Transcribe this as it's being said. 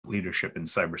leadership in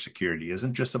cybersecurity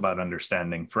isn't just about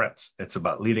understanding threats. It's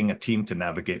about leading a team to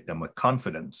navigate them with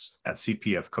confidence. At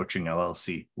CPF Coaching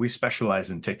LLC, we specialize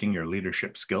in taking your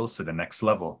leadership skills to the next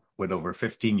level. With over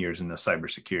 15 years in the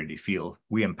cybersecurity field,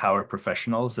 we empower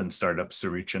professionals and startups to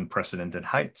reach unprecedented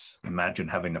heights. Imagine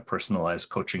having a personalized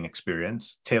coaching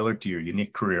experience tailored to your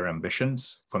unique career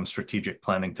ambitions. From strategic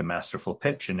planning to masterful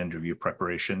pitch and interview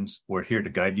preparations, we're here to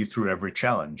guide you through every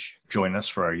challenge. Join us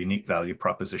for our unique value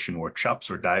proposition workshops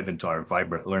or dive into our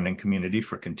vibrant learning community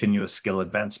for continuous skill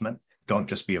advancement. Don't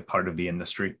just be a part of the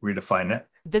industry, redefine it.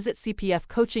 Visit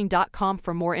cpfcoaching.com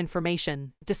for more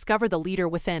information. Discover the leader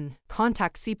within.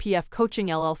 Contact CPF Coaching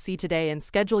LLC today and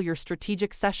schedule your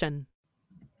strategic session.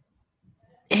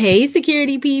 Hey,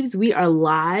 security peeps, we are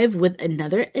live with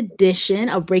another edition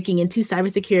of Breaking Into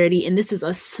Cybersecurity, and this is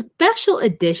a special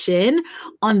edition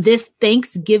on this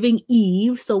Thanksgiving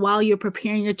Eve. So while you're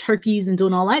preparing your turkeys and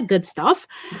doing all that good stuff,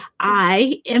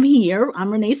 I am here.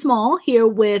 I'm Renee Small, here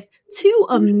with two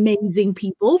amazing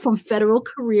people from Federal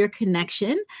Career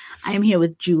Connection. I am here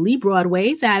with Julie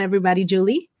Broadway. Say hi, everybody,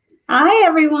 Julie. Hi,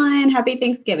 everyone. Happy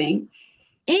Thanksgiving.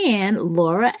 And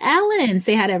Laura Allen.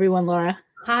 Say hi to everyone, Laura.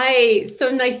 Hi, so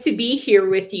nice to be here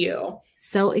with you.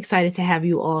 So excited to have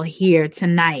you all here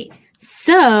tonight.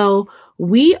 So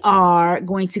we are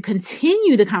going to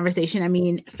continue the conversation. I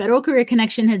mean, Federal Career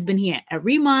Connection has been here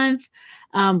every month.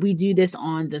 We do this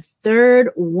on the third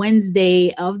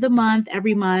Wednesday of the month,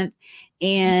 every month.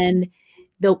 And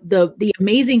the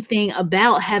amazing thing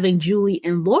about having Julie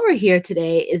and Laura here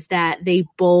today is that they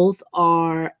both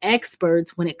are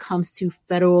experts when it comes to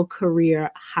federal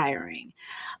career hiring.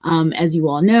 As you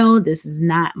all know, this is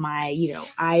not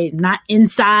I'm not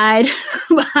inside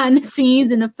behind the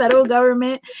scenes in the federal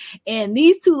government. And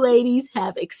these two ladies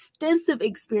have extensive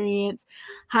experience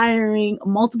hiring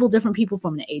multiple different people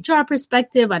from the HR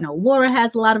perspective. I know Laura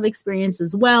has a lot of experience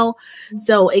as well.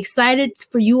 So excited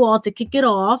for you all to kick it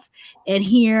off. And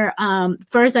here,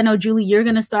 first, I know, Julie, you're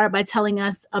going to start by telling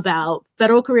us about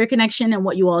Federal Career Connection and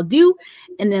what you all do.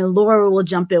 And then Laura will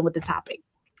jump in with the topic.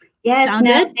 Yes,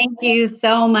 thank you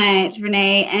so much,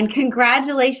 Renee, and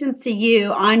congratulations to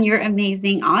you on your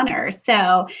amazing honor.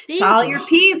 So to all your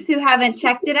peeps who haven't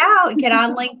checked it out, get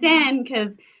on LinkedIn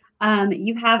because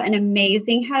you have an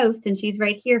amazing host and she's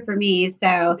right here for me.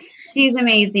 So she's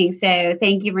amazing. So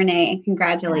thank you, Renee, and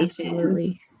congratulations.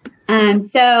 Absolutely.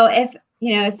 So if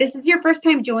this is your first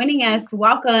time joining us,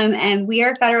 welcome. And we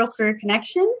are Federal Career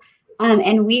Connection.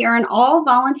 And we are an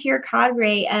all-volunteer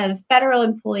cadre of federal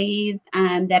employees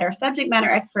that are subject matter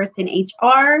experts in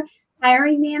HR,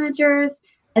 hiring managers,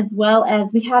 as well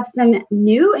as we have some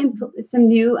new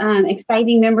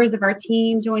exciting members of our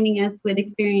team joining us with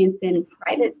experience in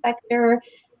private sector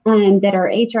that are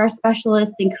HR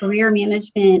specialists and career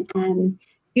management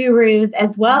gurus,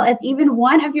 as well as even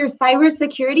one of your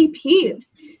cybersecurity peeps.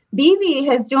 BB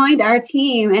has joined our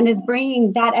team and is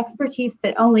bringing that expertise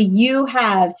that only you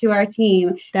have to our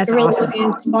team. That's to really awesome.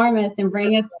 Transform us and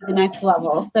bring us to the next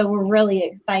level. So we're really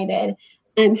excited.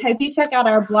 And hope you check out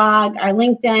our blog, our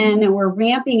LinkedIn, and we're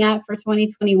ramping up for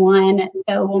 2021.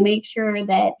 So we'll make sure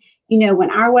that,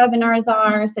 when our webinars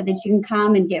are so that you can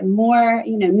come and get more,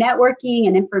 networking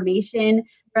and information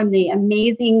from the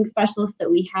amazing specialists that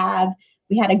we have.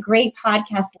 We had a great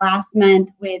podcast last month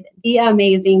with the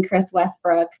amazing Chris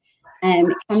Westbrook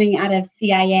coming out of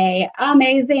CIA.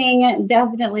 Amazing,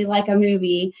 definitely like a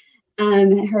movie,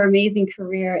 her amazing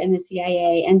career in the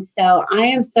CIA. And so I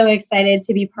am so excited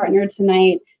to be partnered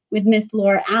tonight with Miss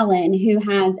Laura Allen, who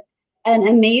has an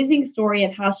amazing story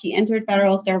of how she entered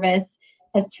federal service,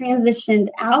 has transitioned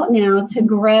out now to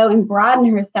grow and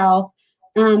broaden herself,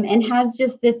 and has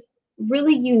just this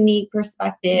really unique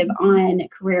perspective on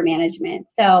career management.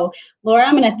 So Laura,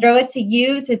 I'm going to throw it to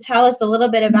you to tell us a little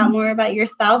bit more about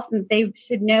yourself, since they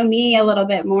should know me a little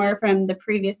bit more from the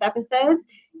previous episodes,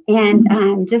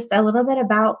 and just a little bit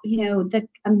about, the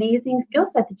amazing skill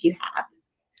set that you have.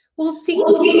 Well, thank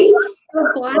you. I'm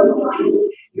so glad to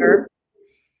be here.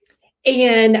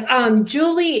 And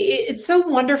Julie, it's so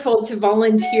wonderful to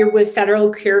volunteer with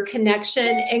Federal Career Connection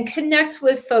and connect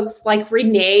with folks like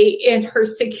Renee and her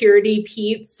security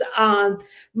peeps.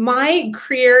 My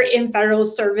career in federal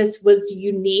service was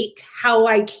unique, how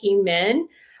I came in.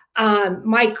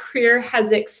 My career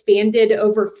has expanded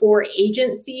over 4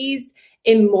 agencies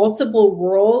in multiple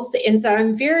roles. And so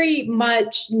I'm very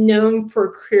much known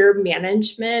for career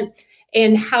management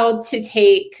and how to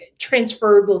take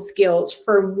transferable skills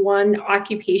from one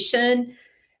occupation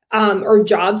or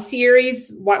job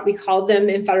series, what we call them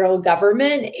in federal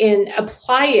government, and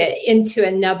apply it into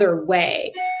another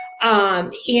way.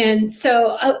 And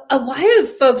so a lot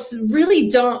of folks really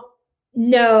don't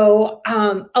know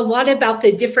a lot about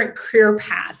the different career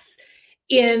paths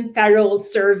in federal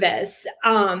service.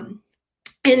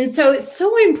 And so it's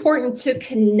so important to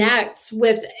connect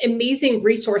with amazing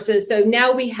resources. So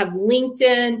now we have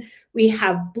LinkedIn, we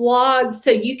have blogs,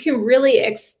 so you can really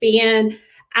expand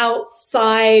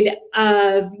outside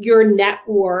of your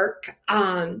network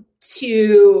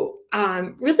to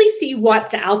really see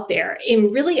what's out there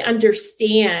and really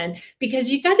understand,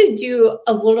 because you got to do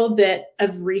a little bit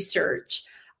of research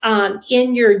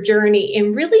in your journey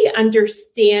and really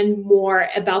understand more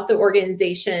about the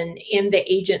organization and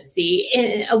the agency.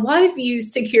 And a lot of you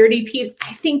security peeps,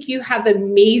 I think you have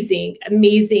amazing,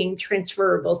 amazing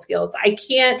transferable skills. I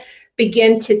can't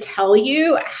begin to tell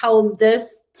you how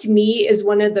this, to me, is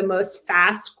one of the most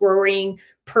fast growing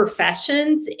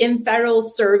professions in federal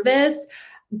service.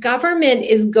 Government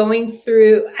is going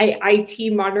through an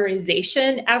IT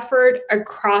modernization effort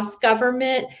across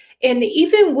government. And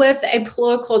even with a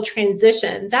political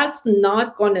transition, that's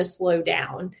not going to slow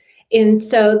down. And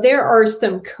so there are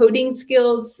some coding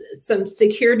skills, some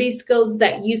security skills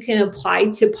that you can apply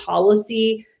to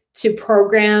policy, to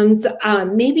programs.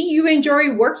 Maybe you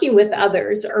enjoy working with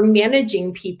others or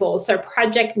managing people. So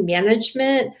project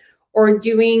management or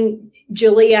doing,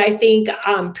 Julie, I think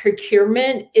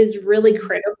procurement is really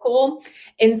critical.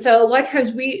 And so a lot of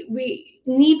times we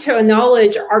need to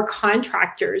acknowledge our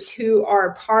contractors who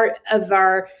are part of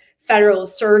our federal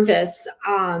service.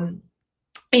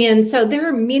 And so there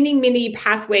are many, many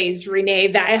pathways, Renee,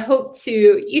 that I hope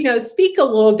to, speak a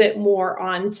little bit more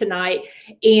on tonight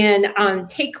and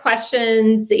take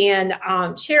questions and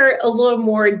share a little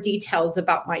more details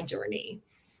about my journey.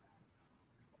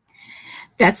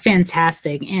 That's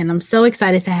fantastic. And I'm so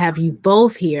excited to have you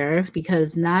both here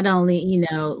because not only,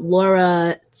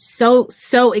 Laura,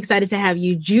 so excited to have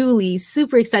you. Julie,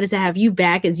 super excited to have you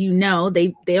back. As you know,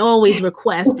 they always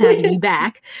request having you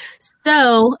back.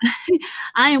 So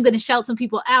I am going to shout some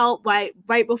people out right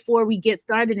before we get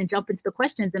started and jump into the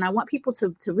questions. And I want people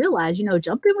to realize,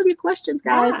 jump in with your questions,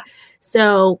 guys. Yeah.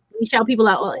 So we shout people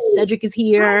out. Oh, Cedric is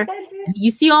here. Cedric.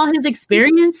 You see all his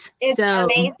experience. It's so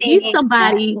amazing. He's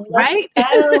somebody, right?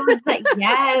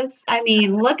 Yes. I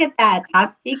mean, look at that.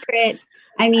 Top secret.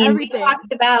 I mean, everything. We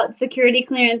talked about security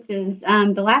clearances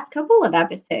the last couple of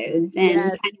episodes and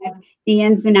kind of the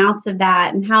ins and outs of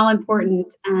that and how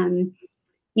important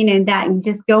that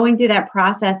just going through that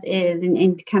process is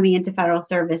and coming into federal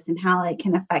service and how it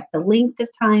can affect the length of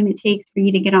time it takes for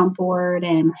you to get on board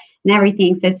and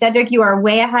everything. So Cedric, you are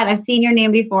way ahead. I've seen your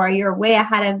name before. You're way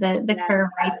ahead of the curve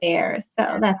right there.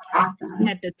 So that's awesome.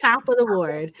 At the top of the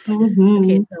board. Mm-hmm.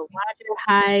 Okay, so Roger,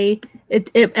 hi.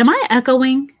 Am I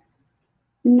echoing?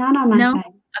 Not on my side.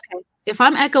 Okay. If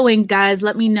I'm echoing, guys,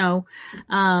 let me know.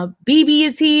 BB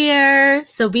is here.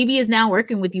 So BB is now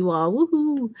working with you all.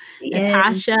 Woohoo. Yes.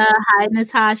 Natasha. Hi,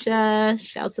 Natasha.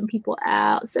 Shout some people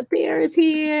out. Sapir is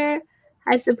here.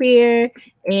 Hi, Sapir.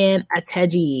 And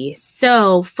Ateji.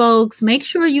 So, folks, make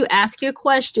sure you ask your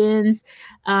questions.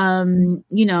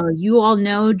 You all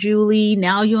know Julie.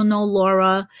 Now you'll know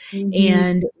Laura. Mm-hmm.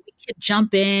 And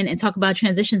jump in and talk about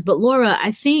transitions. But Laura,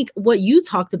 I think what you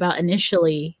talked about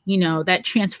initially, that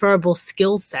transferable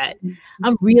skill set, mm-hmm.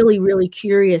 I'm really, really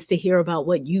curious to hear about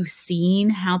what you've seen,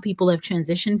 how people have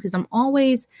transitioned, because I'm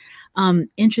always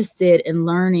interested in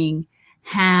learning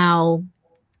how,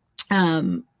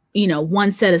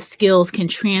 one set of skills can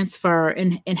transfer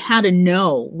and how to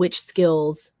know which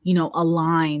skills,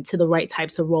 align to the right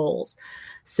types of roles.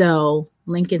 So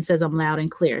Lincoln says I'm loud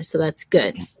and clear. So that's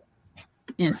good.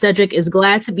 And Cedric is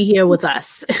glad to be here with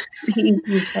us. Thank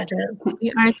you, Cedric.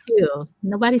 We are too.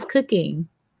 Nobody's cooking.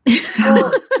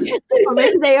 Well, or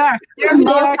maybe they are. They're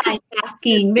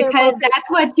multitasking because that's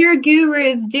what your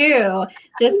gurus do.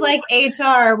 Just like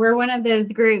HR, we're one of those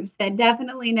groups that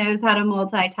definitely knows how to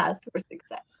multitask for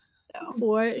success. So.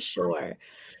 For sure.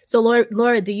 So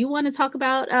Laura, do you want to talk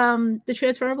about the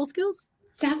transferable skills?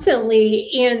 Definitely.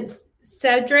 And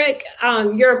Cedric,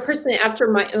 you're a person after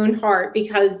my own heart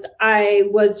because I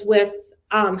was with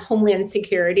Homeland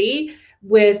Security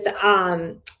with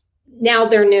now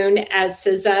they're known as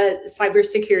CISA,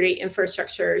 Cybersecurity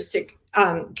Infrastructure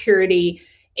Security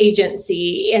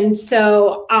Agency. And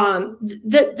so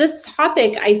this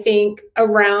topic, I think,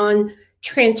 around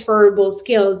transferable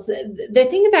skills, the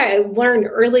thing that I learned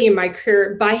early in my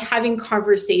career by having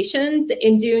conversations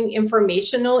and doing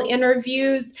informational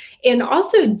interviews and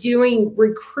also doing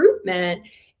recruitment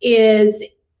is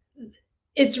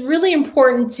it's really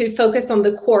important to focus on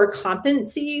the core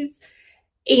competencies.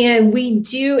 And we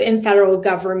do in federal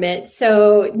government.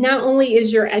 So not only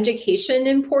is your education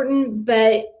important,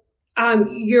 but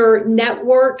your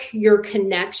network, your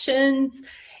connections,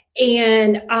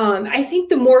 And I think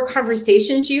the more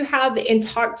conversations you have and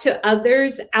talk to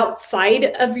others outside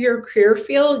of your career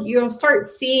field, you'll start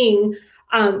seeing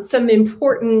some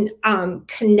important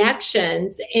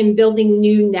connections in building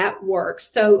new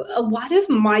networks. So a lot of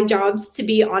my jobs, to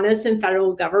be honest, in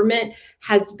federal government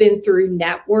has been through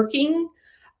networking,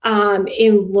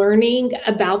 in learning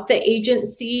about the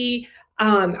agency.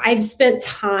 I've spent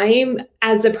time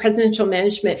as a presidential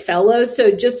management fellow.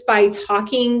 So just by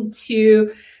talking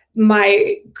to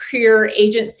my career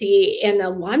agency and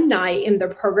alumni in the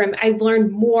program, I learned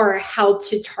more how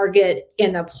to target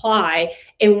and apply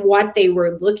and what they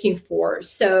were looking for.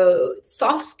 So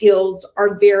soft skills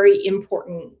are very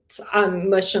important.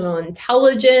 Emotional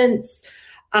intelligence,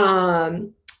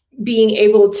 being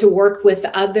able to work with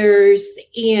others,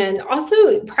 and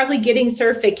also probably getting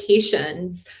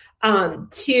certifications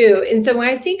too. And so when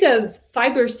I think of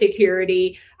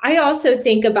cybersecurity, I also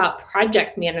think about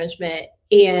project management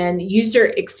and user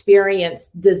experience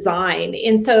design.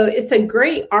 And so it's a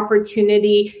great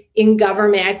opportunity in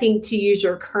government, I think, to use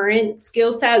your current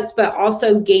skill sets, but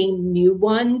also gain new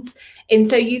ones. And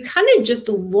so you kind of just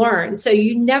learn. So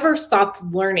you never stop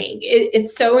learning.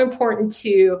 It's so important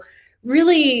to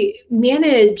really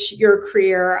manage your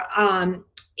career and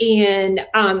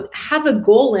have a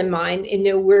goal in mind and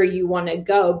know where you want to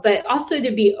go, but also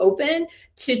to be open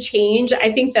to change.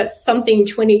 I think that's something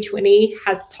 2020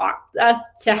 has taught us,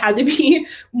 to how to be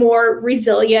more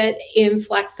resilient and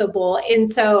flexible.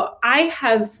 And so I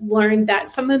have learned that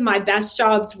some of my best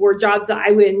jobs were jobs that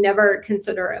I would never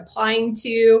consider applying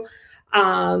to.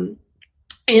 And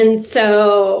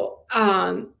so,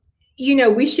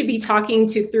 we should be talking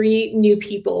to 3 new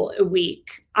people a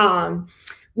week.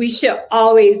 We should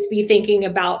always be thinking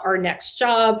about our next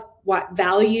job. What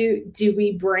value do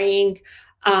we bring?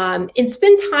 And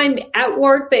spend time at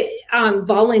work, but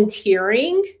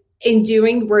volunteering and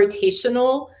doing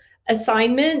rotational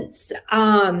assignments,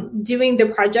 doing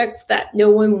the projects that no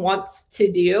one wants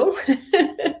to do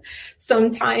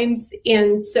sometimes.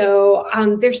 And so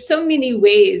there's so many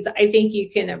ways I think you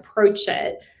can approach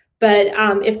it. But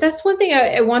if that's one thing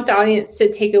I want the audience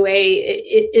to take away,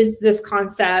 it is this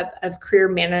concept of career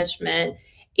management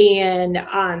and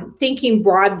thinking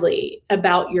broadly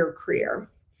about your career.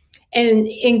 And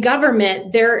in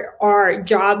government, there are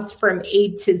jobs from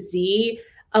A to Z.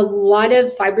 A lot of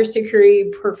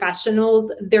cybersecurity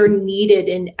professionals, they're needed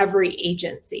in every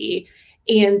agency.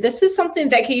 And this is something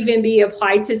that can even be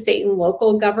applied to state and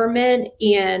local government.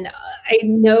 And I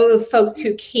know of folks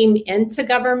who came into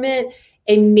government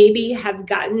and maybe have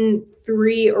gotten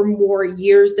 3 or more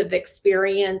years of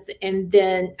experience and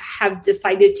then have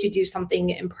decided to do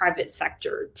something in private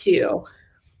sector too.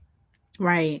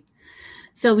 Right.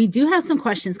 So we do have some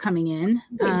questions coming in.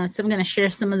 So I'm going to share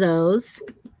some of those.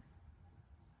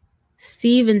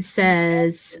 Steven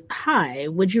says, hi,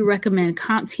 would you recommend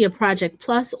CompTIA Project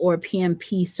Plus or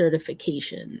PMP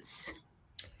certifications?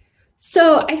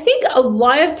 So I think a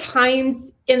lot of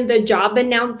times in the job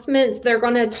announcements, they're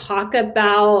going to talk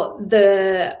about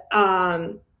the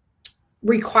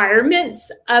requirements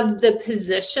of the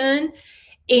position.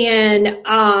 And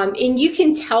you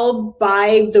can tell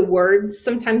by the words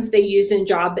sometimes they use in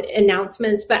job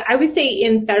announcements. But I would say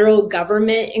in federal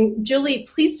government, and Julie,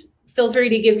 please feel free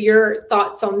to give your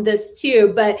thoughts on this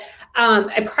too. But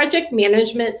a project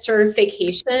management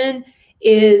certification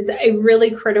is a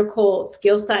really critical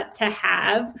skill set to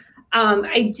have.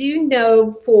 I do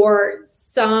know for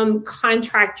some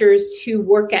contractors who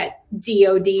work at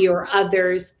DoD or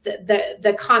others,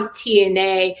 the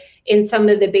CompTIA and some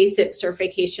of the basic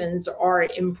certifications are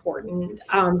important.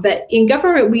 But in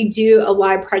government, we do a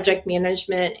lot of project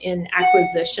management and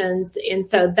acquisitions. And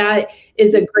so that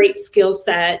is a great skill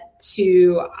set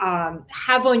to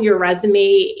have on your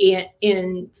resume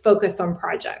and focus on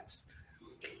projects.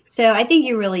 So I think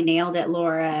you really nailed it,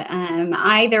 Laura.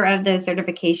 Either of those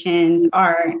certifications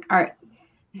are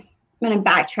I'm going to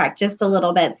backtrack just a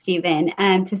little bit, Stephen,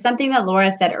 to something that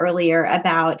Laura said earlier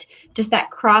about just that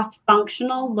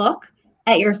cross-functional look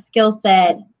at your skill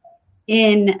set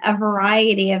in a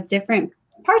variety of different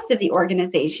parts of the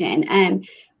organization. And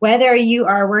whether you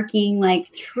are working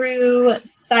like true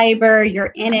cyber,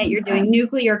 you're in it, you're doing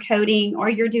nuclear coding, or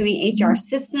you're doing HR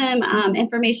system,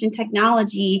 information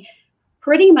technology,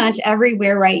 pretty much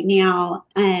everywhere right now.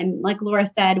 Like Laura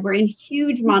said, we're in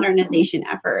huge modernization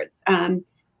efforts.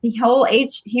 The whole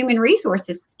human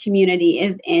resources community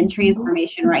is in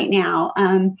transformation right now.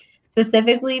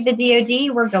 Specifically the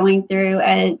DoD, we're going through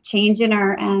a change in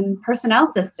our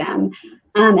personnel system.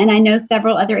 And I know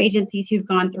several other agencies who've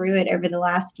gone through it over the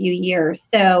last few years.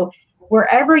 So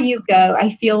wherever you go,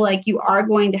 I feel like you are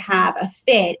going to have a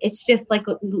fit. It's just like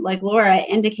Laura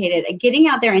indicated, getting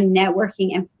out there and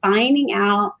networking and finding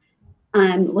out,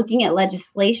 looking at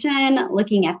legislation,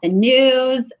 looking at the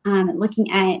news,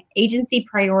 looking at agency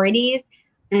priorities.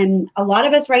 And a lot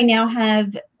of us right now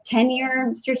have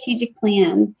 10-year strategic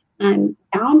plans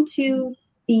down to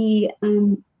the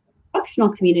functional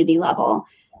community level.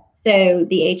 So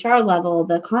the HR level,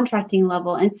 the contracting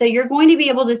level. And so you're going to be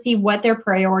able to see what their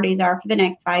priorities are for the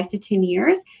next 5 to 10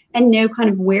 years and know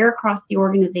kind of where across the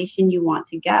organization you want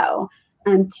to go.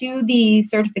 To the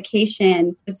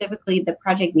certification, specifically the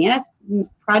project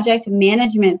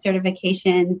management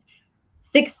certifications,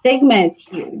 Six Sigma is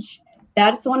huge.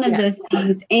 That's one of those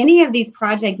things. Any of these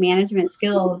project management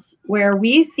skills, where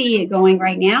we see it going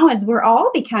right now is we're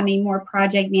all becoming more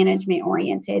project management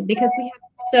oriented because we have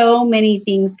so many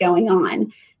things going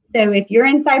on. So if you're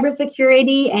in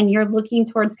cybersecurity and you're looking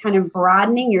towards kind of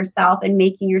broadening yourself and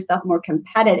making yourself more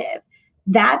competitive,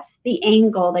 that's the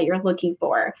angle that you're looking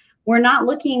for. We're not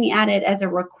looking at it as a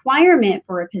requirement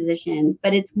for a position,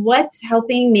 but it's what's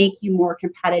helping make you more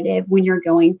competitive when you're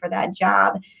going for that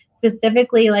job.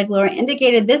 Specifically, like Laura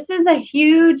indicated, this is a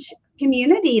huge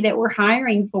community that we're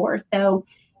hiring for. So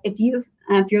if you're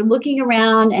looking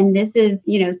around and this is,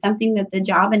 something that the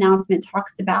job announcement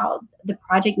talks about, the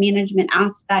project management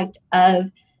aspect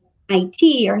of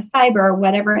IT or cyber or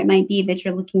whatever it might be that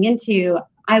you're looking into,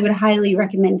 I would highly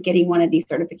recommend getting one of these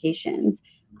certifications.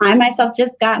 I myself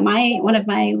just got one of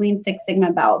my Lean Six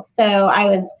Sigma belts. So I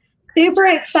was super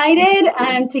excited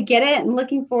to get it and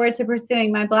looking forward to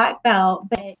pursuing my black belt.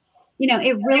 But,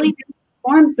 it really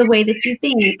transforms the way that you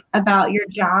think about your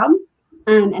job.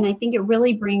 And I think it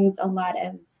really brings a lot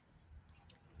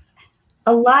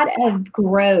of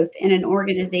growth in an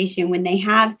organization when they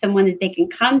have someone that they can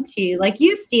come to, like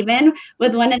you, Stephen,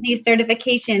 with one of these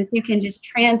certifications who can just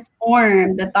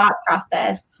transform the thought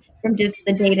process from just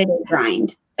the day-to-day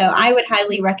grind. So I would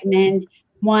highly recommend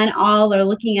all, or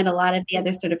looking at a lot of the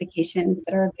other certifications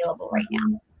that are available right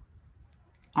now.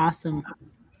 Awesome.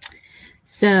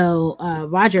 So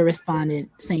Roger responded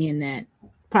saying that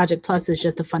Project Plus is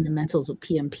just the fundamentals of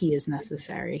PMP is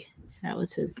necessary. So that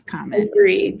was his comment.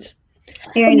 Agreed.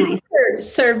 Very nice.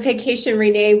 Certification,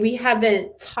 Renee, we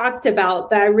haven't talked about,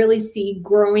 but I really see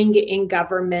growing in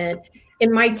government.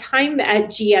 In my time at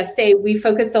GSA, we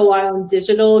focus a lot on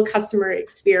digital customer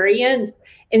experience.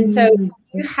 And so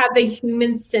you have a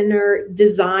human-centered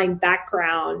design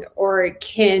background or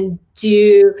can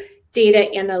do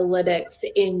data analytics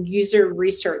and user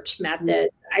research methods.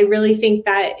 I really think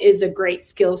that is a great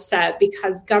skill set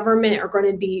because government are going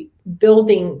to be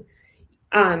building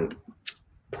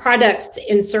products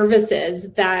and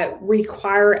services that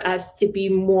require us to be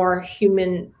more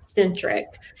human-centric.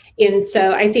 And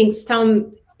so I think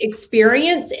some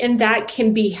experience in that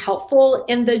can be helpful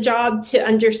in the job to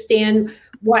understand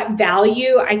what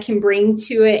value I can bring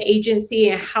to an agency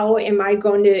and how am I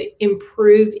going to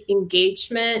improve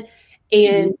engagement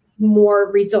and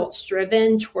more results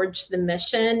driven towards the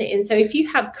mission. And so if you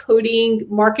have coding,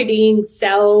 marketing,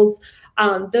 sales,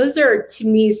 those are, to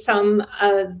me, some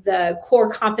of the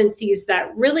core competencies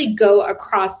that really go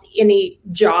across any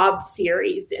job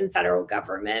series in federal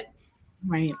government.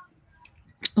 Right.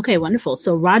 Okay, wonderful.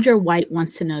 So Roger White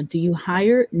wants to know, do you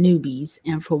hire newbies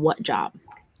and for what job?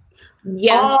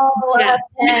 Yes. Oh, yes.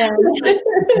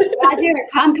 Roger,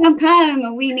 come.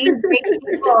 We need great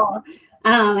people.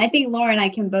 I think Laura and I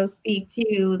can both speak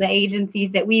to the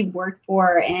agencies that we've worked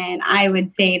for, and I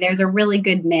would say there's a really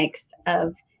good mix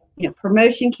of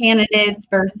promotion candidates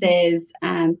versus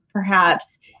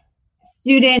perhaps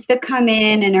students that come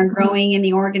in and are growing in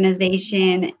the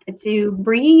organization to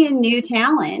bringing in new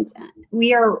talent.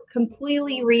 We are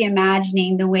completely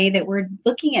reimagining the way that we're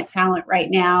looking at talent right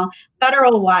now,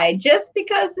 federal wide, just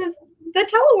because of the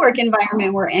telework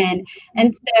environment we're in.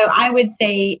 And so I would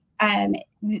say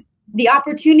the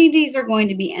opportunities are going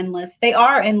to be endless. They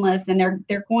are endless, and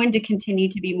they're going to continue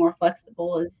to be more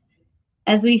flexible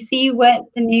as we see what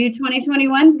the new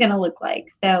 2021 is going to look like.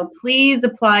 So please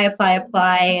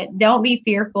apply. Don't be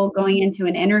fearful going into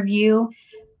an interview.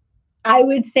 I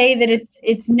would say that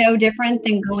it's no different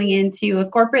than going into a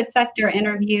corporate sector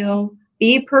interview.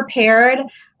 Be prepared.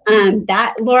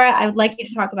 Laura, I would like you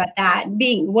to talk about that.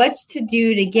 What to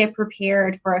do to get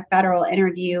prepared for a federal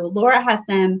interview. Laura has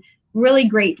some really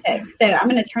great tips. So I'm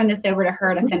going to turn this over to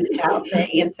her to finish out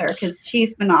the answer because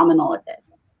she's phenomenal at this.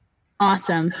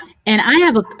 Awesome. And I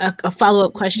have a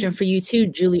follow-up question for you too,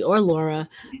 Julie or Laura.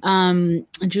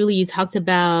 Julie, you talked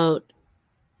about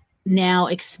now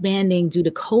expanding due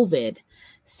to COVID.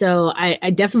 So I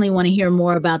definitely want to hear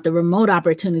more about the remote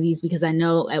opportunities, because I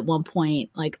know at one point,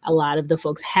 like a lot of the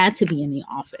folks had to be in the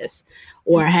office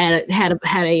or had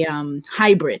a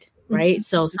hybrid, right?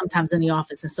 So sometimes in the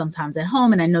office and sometimes at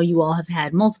home. And I know you all have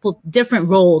had multiple different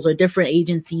roles, or different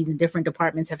agencies and different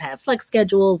departments have had flex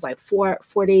schedules, like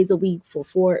four days a week for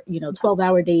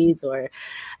 12-hour days, or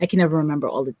I can never remember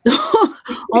all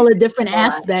the different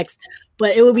aspects.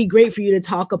 But it would be great for you to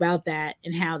talk about that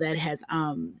and how that has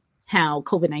how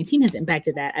COVID-19 has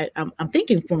impacted that. I'm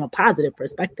thinking from a positive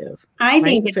perspective. I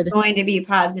think it's going to be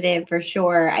positive for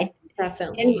sure.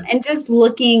 Definitely. And just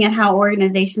looking at how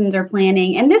organizations are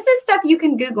planning, and this is stuff you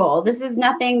can Google. This is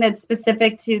nothing that's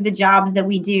specific to the jobs that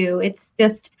we do. It's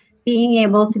just being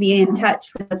able to be in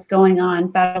touch with what's going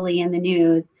on federally in the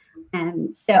news.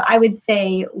 And so I would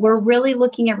say we're really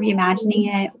looking at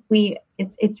reimagining it.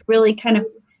 It's really kind of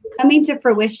coming to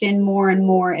fruition more and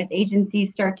more as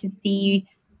agencies start to see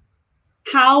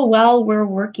how well we're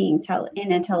working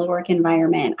in a telework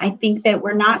environment. I think that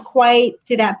we're not quite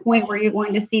to that point where you're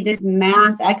going to see this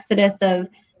mass exodus of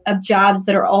jobs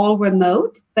that are all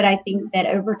remote, but I think that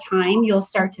over time you'll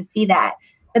start to see that.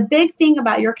 The big thing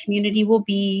about your community will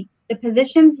be the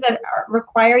positions that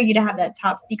require you to have that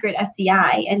top secret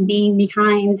SCI and being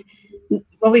behind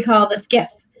what we call the SCIF.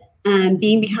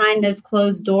 Being behind those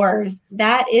closed doors,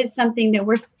 that is something that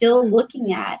we're still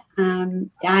looking at.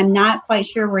 I'm not quite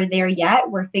sure we're there yet.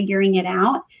 We're figuring it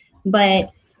out.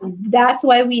 But that's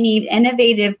why we need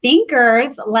innovative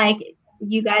thinkers like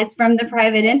you guys from the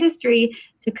private industry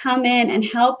to come in and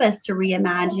help us to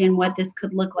reimagine what this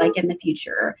could look like in the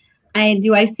future.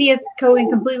 Do I see us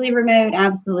going completely remote?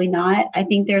 Absolutely not. I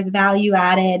think there's value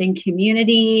added in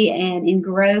community and in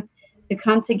growth to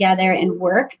come together and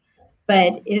work.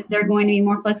 But is there going to be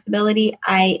more flexibility?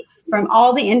 From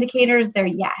all the indicators,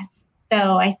 yes.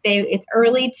 So I say it's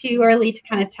too early to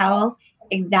kind of tell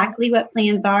exactly what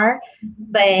plans are.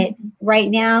 But right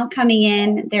now, coming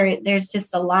in, there's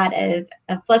just a lot of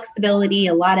flexibility,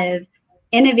 a lot of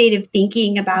innovative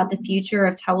thinking about the future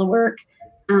of telework,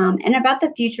 and about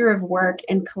the future of work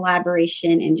and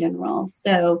collaboration in general.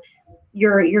 So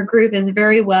your group is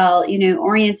very well,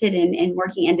 oriented and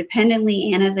working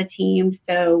independently and as a team.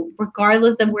 So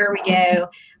regardless of where we go,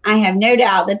 I have no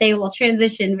doubt that they will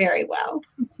transition very well.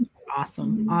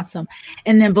 Awesome.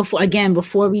 And then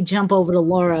before we jump over to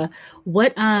Laura,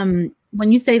 what when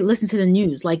you say listen to the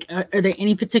news, like are there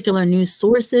any particular news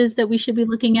sources that we should be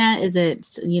looking at? Is it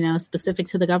specific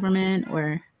to the government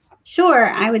or? Sure,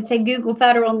 I would say Google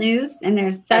Federal News, and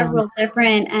there's several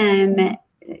different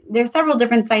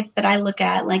sites that I look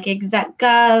at, like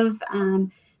exec.gov.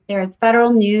 There's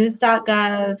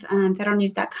federalnews.gov,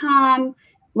 federalnews.com.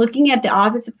 Looking at the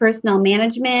Office of Personnel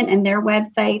Management and their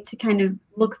website to kind of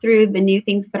look through the new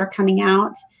things that are coming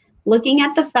out. Looking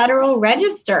at the Federal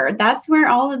Register, that's where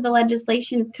all of the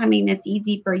legislation is coming that's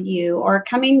easy for you. Or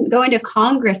going to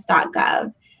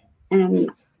congress.gov.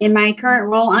 In my current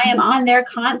role, I am on there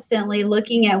constantly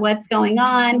looking at what's going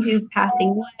on, who's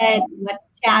passing what the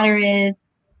chatter is.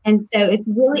 And so it's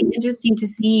really interesting to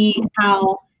see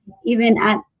how even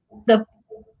at the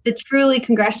truly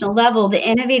congressional level, the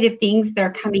innovative things that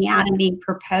are coming out and being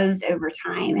proposed over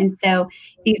time. And so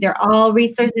these are all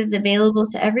resources available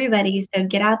to everybody. So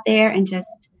get out there and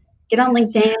just get on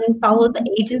LinkedIn, follow the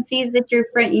agencies that you're,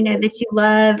 that you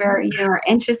love or, are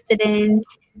interested in.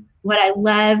 What I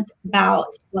loved about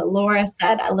what Laura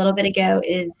said a little bit ago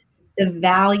is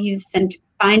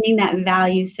finding that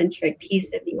value-centric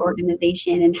piece of the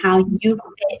organization and how you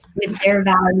fit with their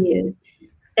values.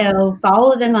 So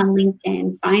follow them on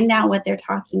LinkedIn, find out what they're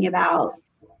talking about,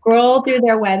 scroll through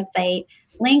their website,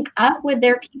 link up with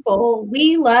their people.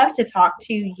 We love to talk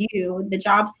to you, the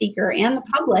job seeker, and the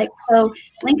public. So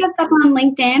link us up on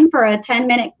LinkedIn for a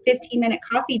 10-minute, 15-minute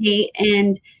coffee date,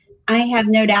 and I have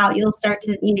no doubt you'll start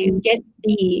to, get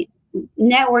the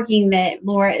networking that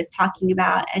Laura is talking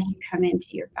about as you come into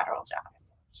your federal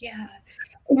jobs. Yeah.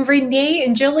 Renee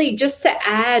and Julie, just to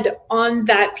add on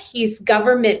that piece,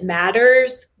 government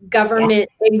matters, government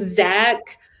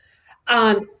exec,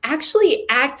 actually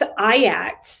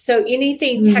ACT. So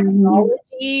anything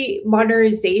technology,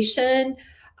 modernization,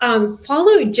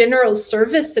 follow General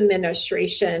Service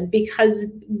Administration, because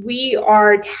we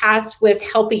are tasked with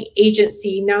helping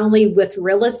agency, not only with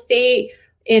real estate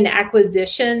in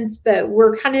acquisitions, but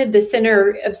we're kind of the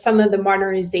center of some of the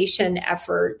modernization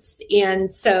efforts.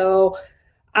 And so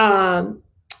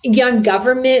young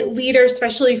government leaders,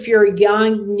 especially if you're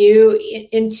young, new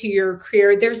into your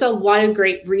career, there's a lot of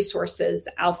great resources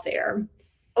out there.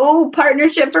 Oh,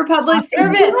 Partnership for Public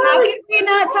Service. How could we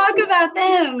not talk about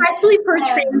them? Especially for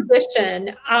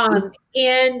transition.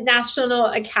 And National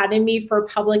Academy for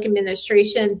Public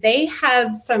Administration, they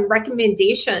have some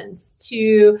recommendations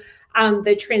to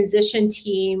the transition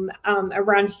team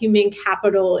around human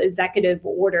capital executive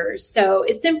orders. So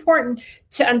it's important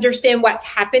to understand what's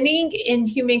happening in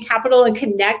human capital and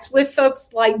connect with folks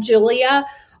like Julia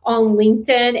on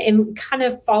LinkedIn and kind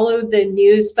of follow the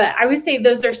news. But I would say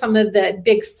those are some of the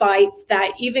big sites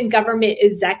that even government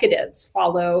executives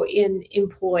follow in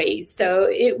employees. So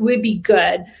it would be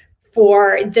good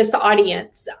for this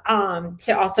audience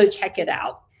to also check it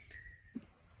out.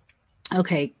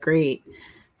 Okay, great.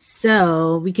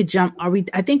 So we could jump.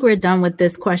 I think we're done with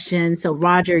this question. So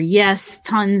Roger, yes,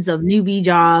 tons of newbie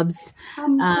jobs.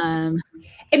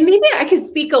 And maybe I could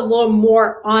speak a little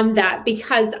more on that,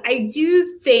 because I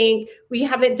do think we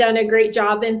haven't done a great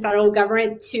job in federal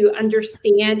government to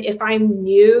understand, if I'm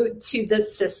new to the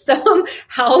system,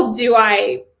 how do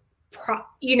I,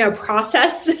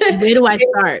 process? Where do I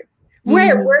start?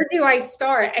 Where do I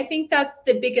start? I think that's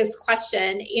the biggest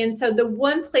question. And so the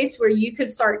one place where you could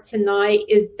start tonight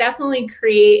is definitely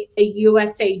create a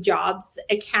USA Jobs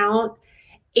account.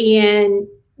 And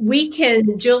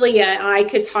Julia and I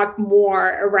could talk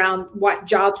more around what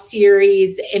job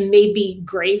series and maybe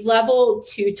grade level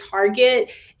to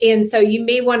target. And so you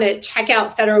may want to check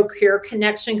out Federal Career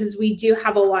Connection, because we do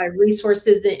have a lot of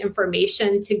resources and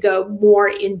information to go more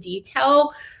in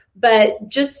detail. But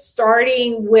just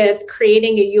starting with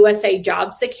creating a USA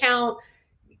Jobs account,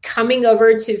 coming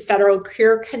over to Federal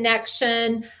Career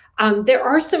Connection. There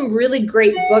are some really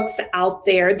great books out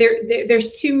there.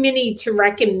 There's too many to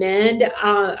recommend.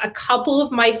 A couple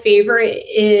of my favorite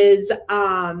is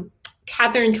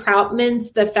Catherine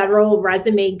Troutman's The Federal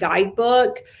Resume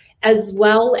Guidebook, as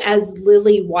well as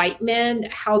Lily Whiteman,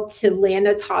 How to Land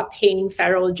a Top Paying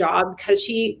Federal Job, because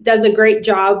she does a great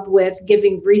job with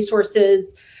giving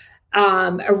resources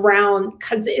around,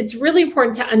 because it's really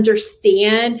important to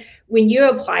understand when you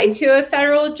apply to a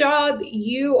federal job,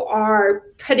 you are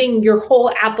putting your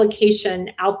whole application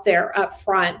out there up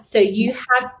front. So you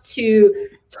have to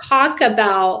talk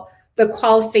about the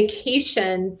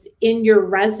qualifications in your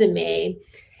resume,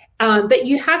 but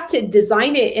you have to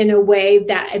design it in a way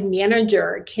that a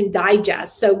manager can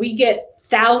digest. So we get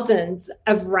thousands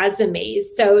of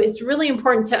resumes. So it's really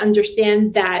important to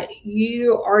understand that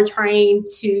you are trying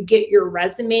to get your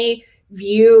resume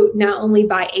viewed not only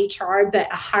by HR,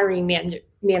 but a hiring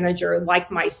manager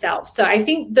like myself. So I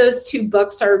think those two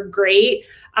books are great.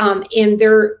 And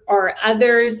there are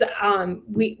others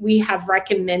we have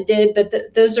recommended, but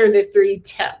those are the three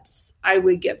tips I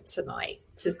would give tonight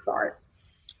to start.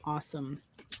 Awesome.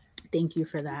 Thank you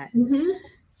for that. Mm-hmm.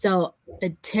 So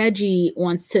Teji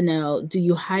wants to know, do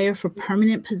you hire for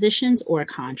permanent positions or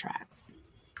contracts?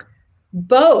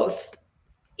 Both.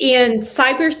 In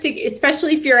cybersecurity,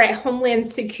 especially if you're at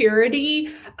Homeland Security,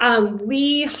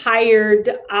 we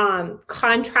hired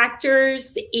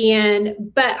contractors,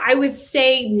 but I would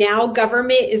say now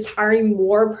government is hiring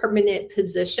more permanent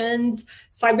positions.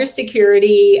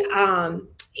 Cybersecurity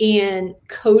and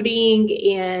coding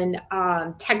and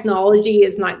technology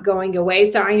is not going away.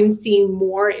 So I am seeing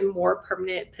more and more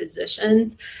permanent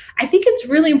positions. I think it's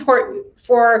really important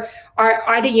for our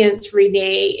audience,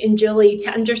 Renee and Julie,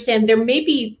 to understand there may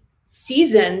be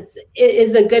seasons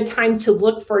is a good time to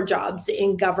look for jobs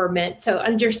in government. So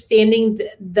understanding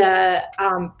the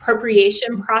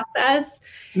appropriation process.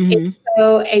 Mm-hmm. And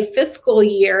so a fiscal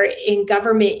year in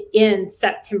government ends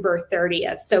September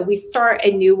 30th. So we start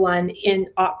a new one in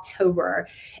October.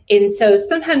 And so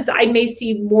sometimes I may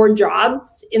see more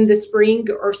jobs in the spring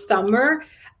or summer,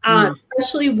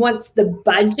 especially once the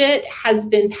budget has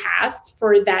been passed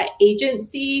for that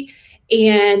agency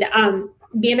and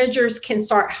managers can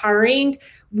start hiring.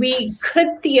 We could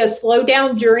see a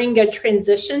slowdown during a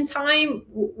transition time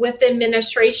with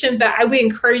administration, but I would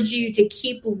encourage you to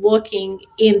keep looking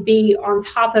and be on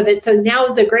top of it. So now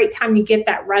is a great time to get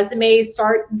that resume,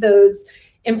 start those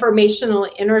informational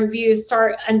interviews,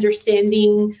 start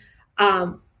understanding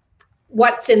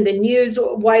what's in the news,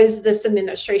 what is this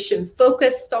administration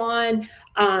focused on,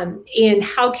 and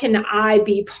how can I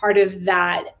be part of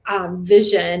that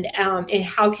vision, and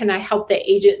how can I help the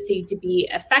agency to be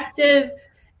effective,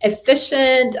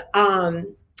 efficient,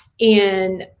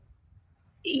 and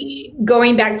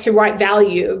going back to what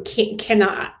value can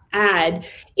I add.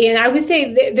 And I would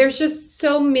say there's just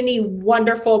so many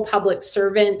wonderful public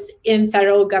servants in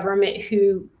federal government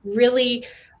who really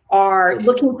are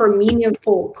looking for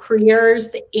meaningful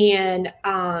careers and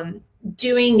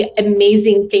doing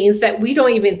amazing things that we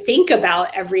don't even think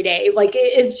about every day. Like,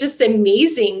 it's just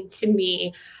amazing to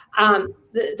me.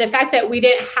 The fact that we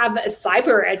didn't have a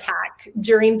cyber attack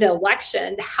during the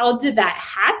election, how did that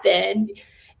happen?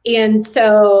 And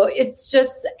so it's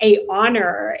just an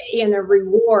honor and a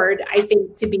reward, I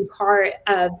think, to be part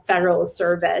of federal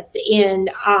service, and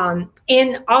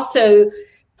also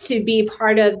to be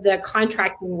part of the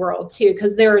contracting world too,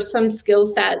 because there are some skill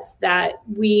sets that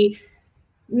we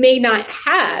may not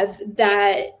have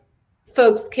that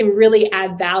folks can really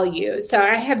add value. So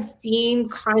I have seen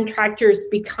contractors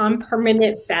become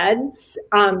permanent feds,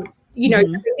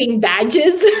 getting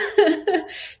badges.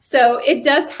 So it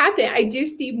does happen. I do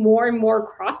see more and more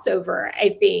crossover, I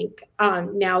think,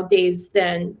 nowadays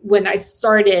than when I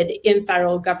started in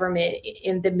federal government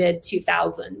in the mid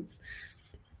 2000s.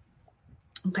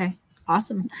 Okay.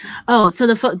 Awesome. Oh,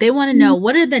 so they want to know,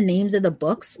 what are the names of the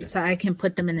books so I can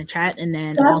put them in the chat, and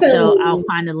then also I'll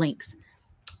find the links.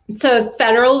 So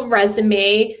Federal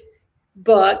Resume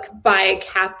book by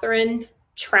Catherine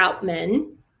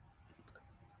Troutman,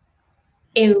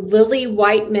 and Lily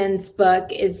Whiteman's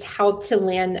book is How to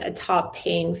Land a Top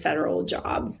Paying Federal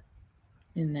Job.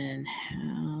 And then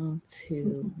How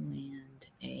to Land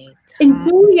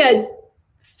a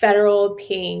Federal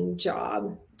Paying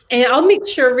Job. And I'll make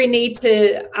sure, Renee,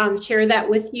 to share that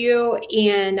with you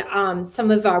and some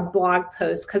of our blog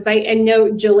posts, because I know,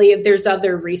 Julie, there's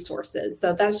other resources.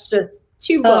 So that's just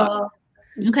 2 books.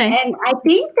 Okay. And I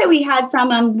think that we had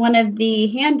some on one of the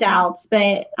handouts,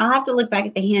 but I'll have to look back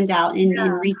at the handout and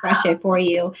refresh it for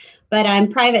you. But I'm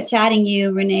private chatting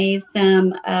you, Renee,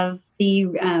 some of the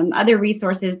other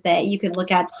resources that you could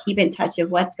look at to keep in touch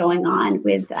of what's going on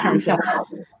with federal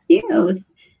youth.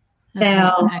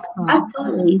 So, excellent.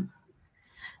 Absolutely.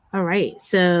 All right.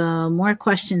 So more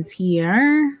questions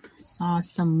here. Saw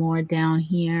some more down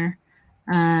here.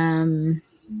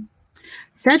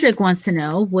 Cedric wants to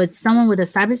know, would someone with a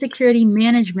cybersecurity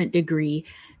management degree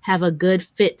have a good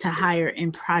fit to hire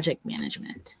in project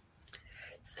management?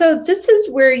 So this is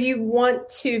where you want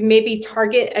to maybe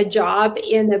target a job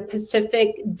in a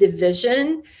Pacific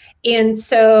division. And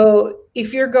so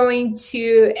if you're going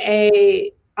to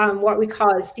a what we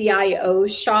call a CIO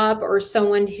shop, or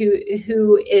someone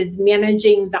who is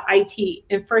managing the IT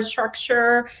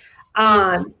infrastructure,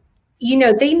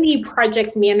 they need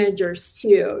project managers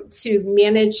too, to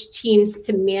manage teams,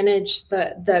 to manage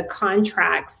the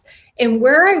contracts. And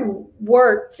where I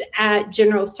worked at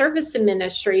General Service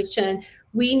Administration,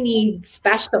 we need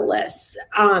specialists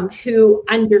who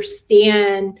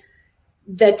understand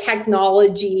the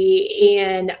technology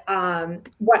and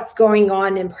what's going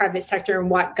on in private sector and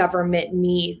what government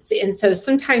needs. And so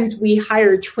sometimes we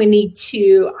hire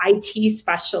 22 IT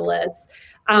specialists,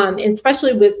 and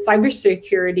especially with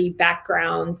cybersecurity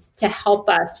backgrounds, to help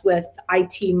us with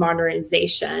IT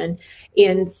modernization.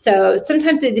 And so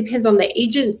sometimes it depends on the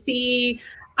agency,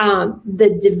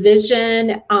 the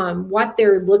division, what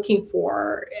they're looking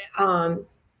for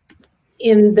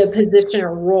in the position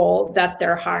or role that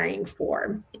they're hiring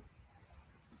for.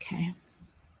 Okay.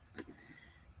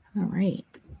 All right.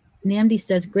 Namdi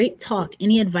says, great talk.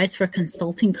 Any advice for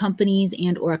consulting companies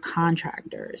and or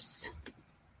contractors?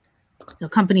 So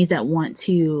companies that want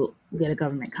to get a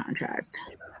government contract.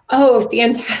 Oh,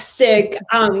 fantastic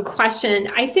question.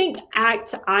 I think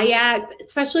IACT,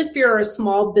 especially if you're a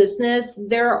small business,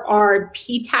 there are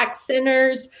PTAC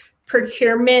centers,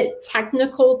 procurement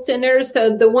technical centers. So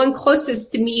the one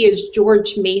closest to me is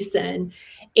George Mason.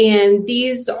 And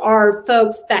these are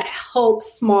folks that help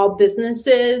small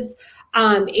businesses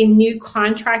and new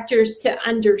contractors to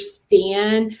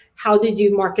understand how to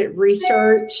do market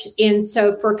research. And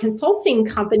so for consulting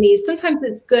companies, sometimes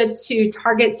it's good to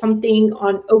target something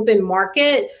on open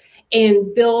market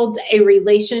and build a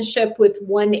relationship with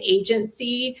one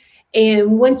agency.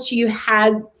 And once you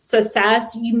had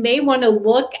success, you may want to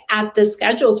look at the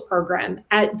schedules program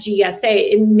at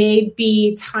GSA. It may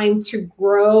be time to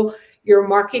grow your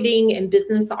marketing and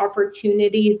business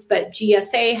opportunities, but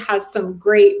GSA has some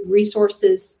great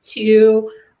resources too,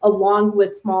 along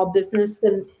with Small Business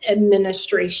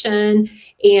Administration.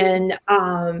 And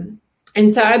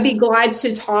so I'd be glad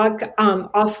to talk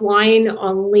offline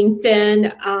on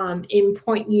LinkedIn and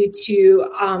point you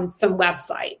to some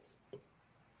websites.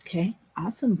 Okay,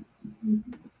 awesome.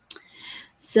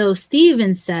 So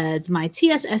Steven says, my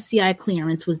TSSCI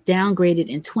clearance was downgraded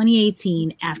in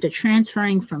 2018 after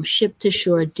transferring from ship to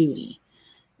shore duty,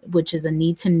 which is a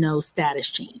need to know status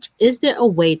change. Is there a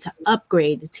way to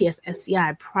upgrade the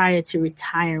TSSCI prior to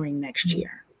retiring next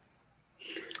year?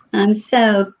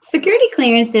 So security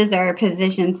clearances are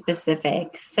position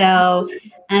specific. So,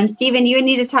 Stephen, you would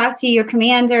need to talk to your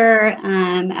commander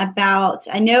about,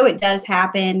 I know it does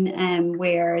happen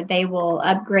where they will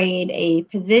upgrade a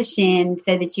position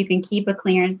so that you can keep a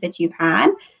clearance that you've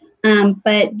had.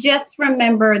 But just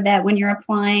remember that when you're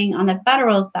applying on the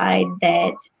federal side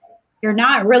that you're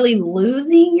not really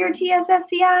losing your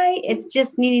TSSCI, it's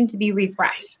just needing to be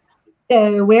refreshed.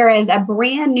 So whereas a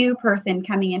brand new person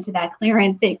coming into that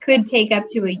clearance, it could take up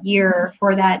to a year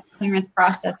for that clearance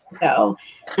process to go.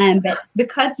 But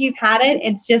because you've had it,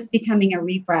 it's just becoming a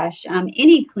refresh.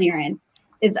 Any clearance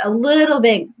is a little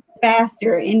bit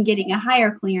faster in getting a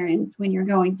higher clearance when you're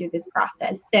going through this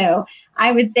process. So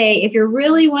I would say if you're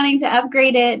really wanting to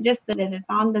upgrade it, just so that it's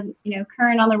on the,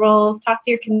 current on the rolls, talk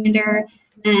to your commander,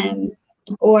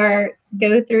 or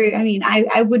go through,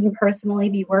 I wouldn't personally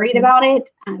be worried about it.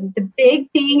 The big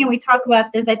thing, and we talk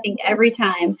about this, I think, every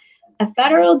time, a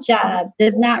federal job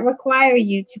does not require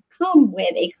you to come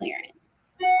with a clearance.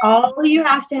 All you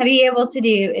have to be able to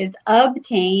do is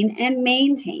obtain and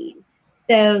maintain.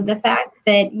 So the fact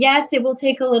that, yes, it will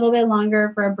take a little bit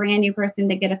longer for a brand new person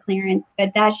to get a clearance,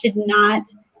 but that should not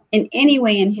in any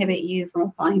way inhibit you from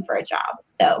applying for a job.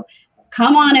 So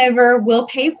come on over, we'll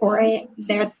pay for it.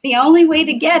 That's the only way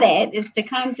to get it, is to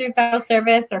come through federal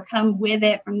service or come with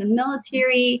it from the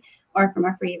military or from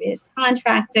a previous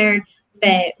contractor.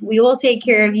 But we will take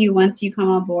care of you once you come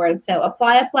on board. So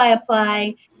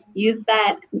apply. Use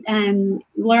that and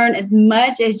learn as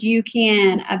much as you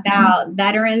can about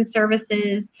veteran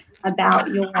services, about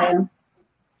your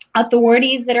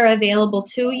authorities that are available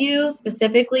to you,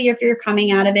 specifically if you're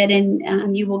coming out of it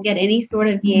and you will get any sort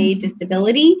of VA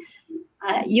disability.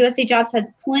 USA Jobs has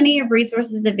plenty of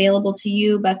resources available to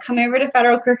you, but come over to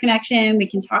Federal Career Connection. We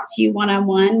can talk to you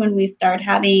one-on-one when we start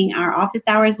having our office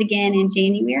hours again in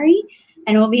January,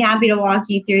 and we'll be happy to walk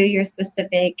you through your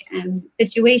specific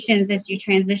situations as you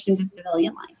transition to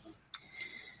civilian life.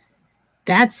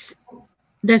 That's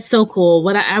so cool.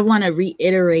 What I want to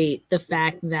reiterate the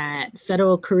fact that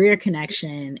Federal Career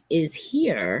Connection is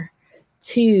here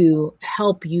to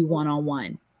help you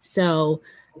one-on-one. So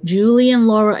Julie and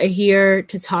Laura are here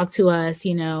to talk to us,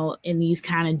 in these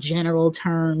kind of general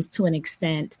terms to an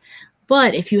extent.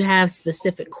 But if you have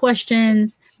specific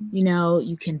questions,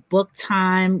 you can book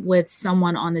time with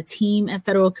someone on the team at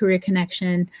Federal Career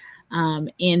Connection,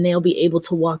 and they'll be able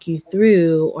to walk you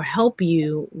through or help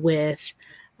you with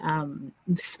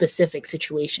specific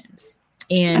situations.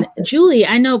 And absolutely. Julie,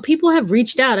 I know people have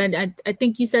reached out. I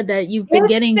think you said that you've been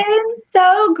getting. It's been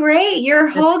so great, your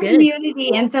whole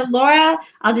community. And so, Laura,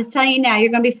 I'll just tell you now, you're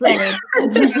going to be flooded.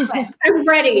 I'm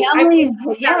ready.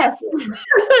 Yes.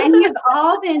 And you've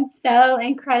all been so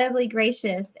incredibly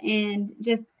gracious. And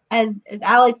just as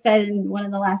Alex said in one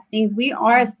of the last things, we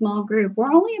are a small group.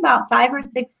 We're only about 5 or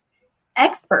 6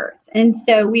 experts. And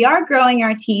so we are growing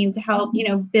our team to help,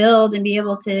 build and be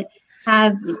able to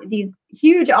have these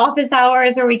huge office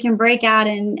hours where we can break out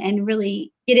and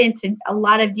really get into a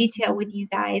lot of detail with you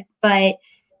guys. But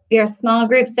we are a small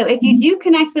group. So if you do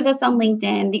connect with us on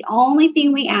LinkedIn, the only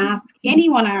thing we ask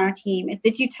anyone on our team is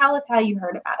that you tell us how you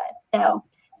heard about us. So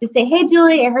just say, hey,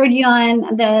 Julie, I heard you on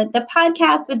the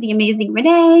podcast with the amazing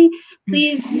Renee.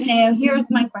 Please, here's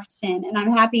my question. And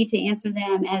I'm happy to answer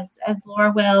them as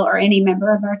Laura will or any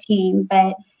member of our team.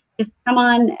 But just come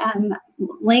on,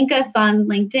 link us on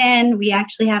LinkedIn. We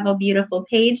actually have a beautiful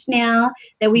page now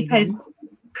that we post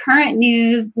current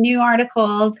news, new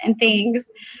articles, and things.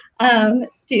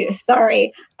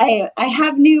 Sorry, I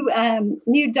have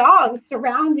new dogs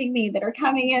surrounding me that are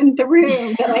coming in the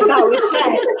room that I thought was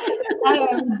shut.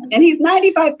 And he's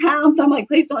 95 pounds. So I'm like,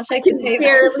 please don't shake the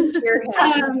table.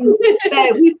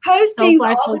 But we post things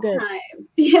all the time.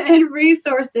 Yeah, and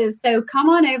resources. So come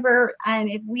on over. And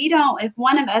if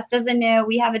one of us doesn't know,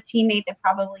 we have a teammate that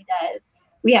probably does.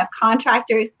 We have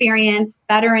contractor experience,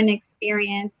 veteran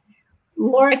experience.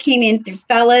 Laura came in through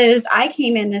fellows. I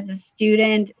came in as a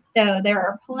student. So there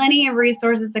are plenty of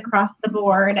resources across the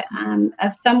board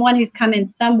of someone who's come in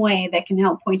some way that can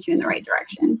help point you in the right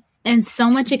direction. And so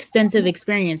much extensive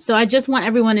experience. So I just want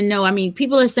everyone to know,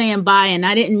 people are saying bye, and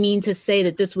I didn't mean to say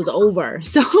that this was over.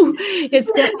 So it's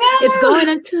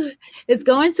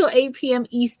going till 8 p.m.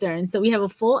 Eastern. So we have a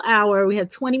full hour. We have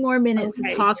 20 more minutes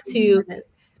to talk to.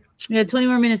 We had 20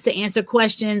 more minutes to answer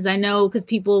questions. I know because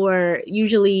people were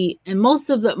usually, and most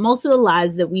of the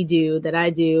lives that we do, that I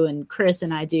do, and Chris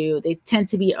and I do, they tend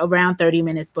to be around 30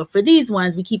 minutes. But for these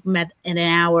ones, we keep them at an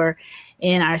hour.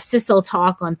 And our CISO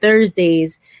talk on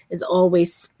Thursdays is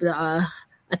always a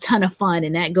a ton of fun,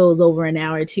 and that goes over an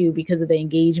hour too because of the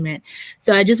engagement.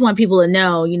 So I just want people to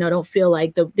know, don't feel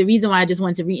like the reason why I just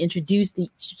wanted to reintroduce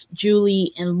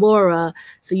Julie and Laura,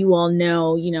 so you all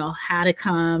know, how to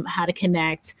come, how to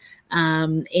connect.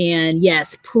 And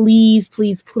yes, please,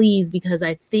 because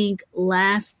I think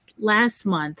last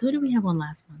month, who did we have on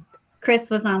last month? Chris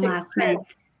was on last month.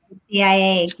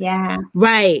 CIA, yeah.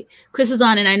 Right. Chris was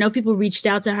on, and I know people reached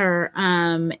out to her.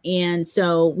 And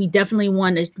so we definitely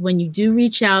want to, when you do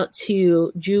reach out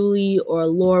to Julie or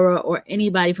Laura or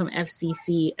anybody from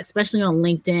FCC, especially on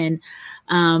LinkedIn,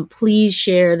 please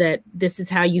share that this is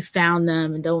how you found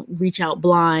them, and don't reach out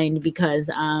blind because,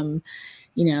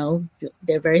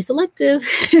 they're very selective.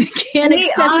 Can't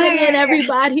accept it in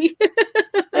everybody.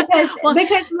 because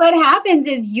what happens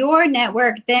is your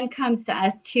network then comes to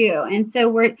us too. And so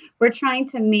we're trying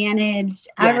to manage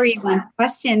everyone's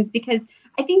questions, because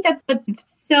I think that's what's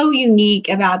so unique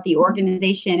about the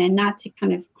organization, and not to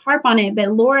kind of harp on it,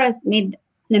 but Laura's made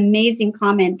an amazing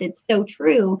comment that's so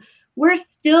true. We're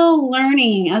still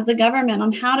learning as a government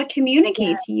on how to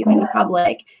communicate to you in the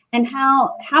public and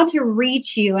how to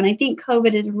reach you. And I think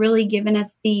COVID has really given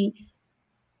us the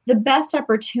best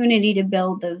opportunity to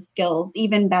build those skills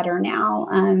even better now,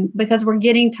 because we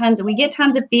get tons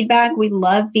of feedback. We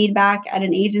love feedback at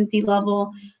an agency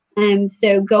level.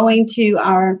 So going to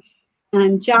our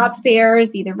job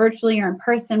fairs, either virtually or in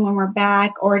person when we're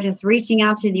back, or just reaching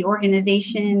out to the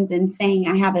organizations and saying,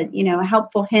 I have a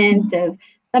helpful hint of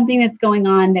something that's going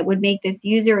on that would make this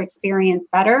user experience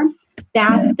better.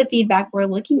 That's the feedback we're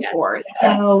looking for.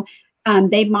 So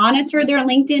they monitor their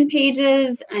LinkedIn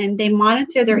pages and they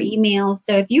monitor their emails.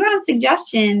 So if you have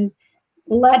suggestions,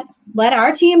 let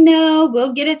our team know.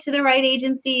 We'll get it to the right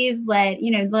agencies. Let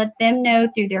them know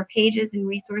through their pages and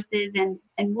resources, and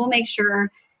we'll make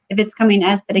sure if it's coming to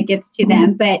us that it gets to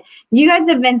them. But you guys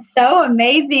have been so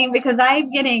amazing, because I'm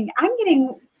getting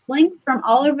links from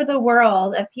all over the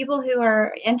world of people who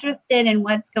are interested in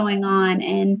what's going on,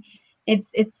 and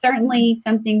it's certainly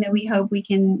something that we hope we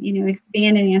can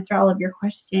expand and answer all of your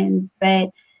questions. But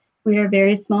we are a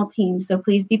very small team, so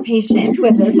please be patient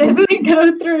with us as we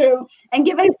go through and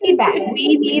give us feedback.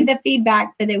 We need the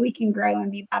feedback so that we can grow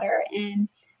and be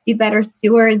better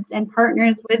stewards and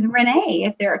partners with Renee.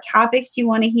 If there are topics you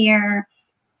want to hear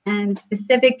and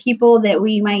specific people that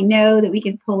we might know that we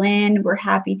could pull in, we're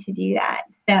happy to do that.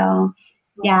 So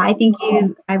yeah,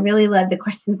 I really love the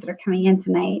questions that are coming in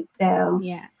tonight. So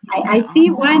yeah, I see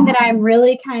one that I'm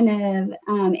really kind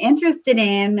of interested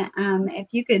in. If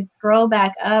you could scroll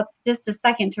back up just a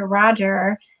second to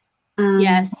Roger.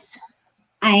 Yes.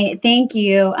 I thank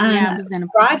you.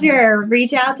 Roger,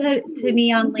 reach out to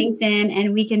me on LinkedIn,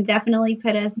 and we can definitely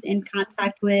put us in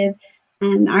contact with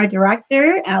our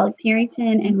director, Alex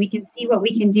Harrington, and we can see what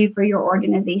we can do for your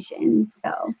organization.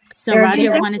 So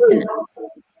Roger wanted to know.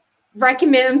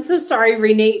 Recommend, I'm so sorry,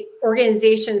 Renee,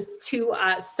 organizations to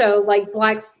us. So like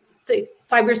Black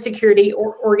Cybersecurity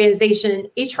organization,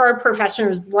 HR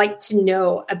professionals like to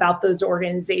know about those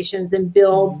organizations and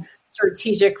build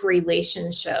strategic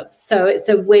relationships. So it's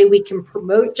a way we can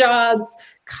promote jobs,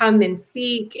 come and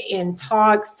speak and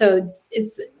talk. So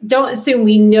don't assume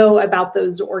we know about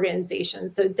those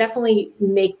organizations. So definitely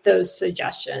make those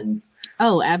suggestions.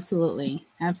 Oh, absolutely.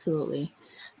 Absolutely.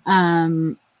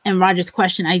 And Roger's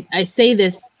question, I say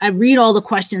this, I read all the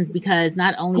questions because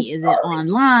not only is it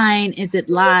online, is it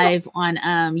live on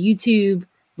YouTube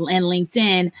and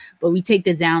LinkedIn, but we take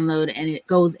the download and it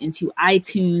goes into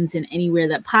iTunes and anywhere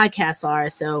that podcasts are.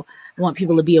 So I want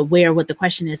people to be aware of what the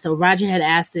question is. So Roger had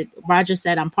asked it. Roger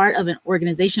said, I'm part of an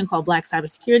organization called Black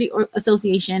Cybersecurity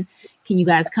Association. Can you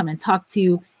guys come and talk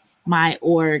to my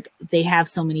org? They have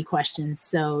so many questions.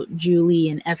 So Julie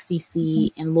and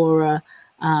FCC and Laura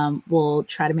we'll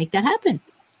try to make that happen.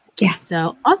 Yeah.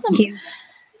 So awesome.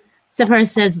 Separ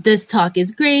says, this talk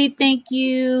is great. Thank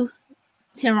you.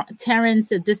 Terrence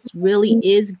said, this really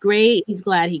is great. He's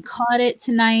glad he caught it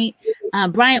tonight.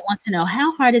 Bryant wants to know,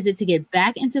 how hard is it to get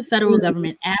back into federal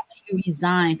government after you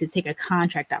resign to take a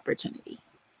contract opportunity?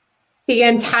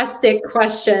 Fantastic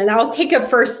question. I'll take a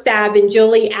first stab, and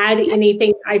Julie, add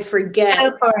anything I forget.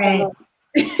 Go for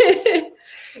it.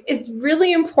 It's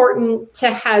really important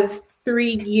to have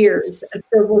 3 years of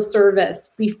civil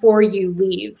service before you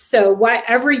leave. So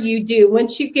whatever you do,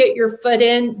 once you get your foot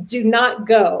in, do not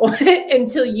go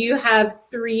until you have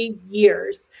 3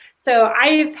 years. So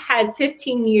I've had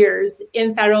 15 years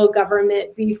in federal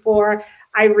government before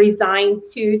I resigned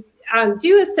to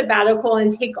do a sabbatical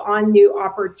and take on new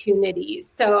opportunities.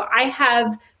 So I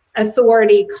have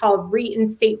authority called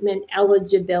reinstatement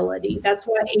eligibility. That's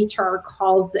what HR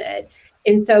calls it.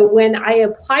 And so when I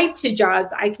apply to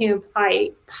jobs, I can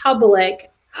apply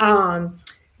public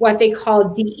what they call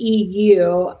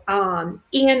DEU,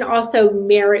 and also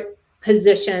merit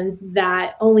positions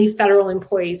that only federal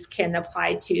employees can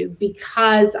apply to,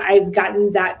 because I've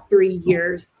gotten that 3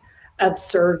 years of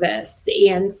service.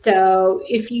 And so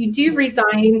if you do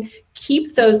resign,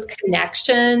 keep those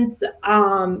connections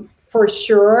for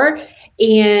sure,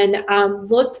 and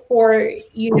look for,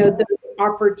 those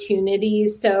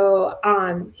opportunities. So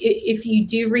if you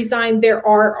do resign, there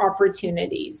are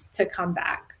opportunities to come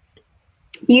back.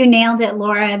 You nailed it,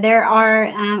 Laura. There are,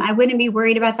 I wouldn't be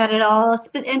worried about that at all.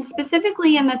 And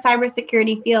specifically in the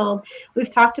cybersecurity field,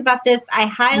 we've talked about this. I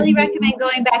highly recommend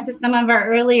going back to some of our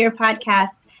earlier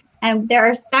podcasts. There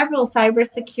are several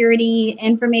cybersecurity,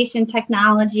 information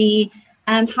technology,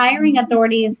 hiring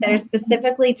authorities that are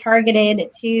specifically targeted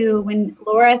to, when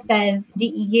Laura says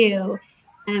DEU,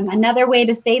 another way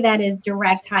to say that is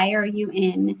direct hire you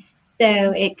in.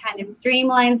 So it kind of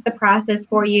streamlines the process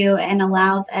for you and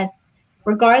allows us,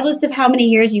 regardless of how many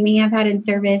years you may have had in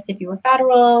service, if you were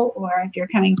federal or if you're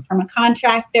coming from a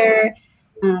contractor,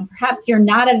 perhaps you're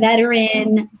not a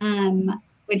veteran,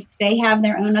 which they have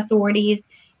their own authorities.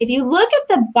 If you look at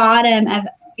the bottom of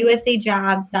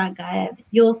usajobs.gov,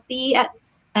 you'll see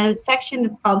a section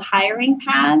that's called hiring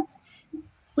paths.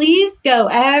 Please go,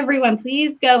 everyone,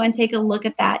 please go and take a look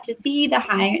at that to see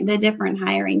the different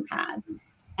hiring paths.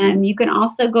 You can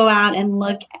also go out and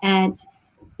look at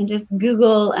and just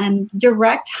Google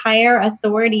direct hire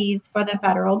authorities for the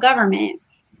federal government.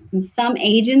 And some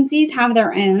agencies have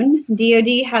their own.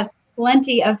 DoD has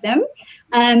plenty of them,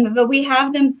 but we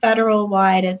have them federal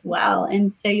wide as well.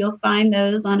 And so you'll find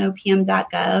those on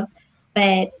opm.gov,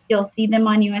 but you'll see them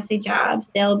on USA Jobs.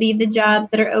 They'll be the jobs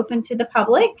that are open to the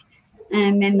public,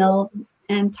 and they'll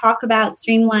talk about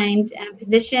streamlined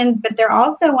positions. But they're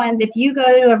also ones, if you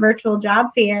go to a virtual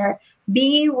job fair,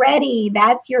 be ready.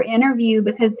 That's your interview,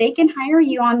 because they can hire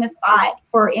you on the spot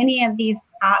for any of these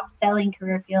top selling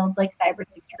career fields like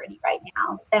cybersecurity right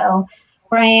now. So,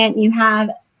 Bryant, you have,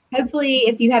 hopefully,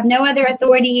 if you have no other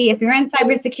authority, if you're in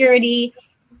cybersecurity,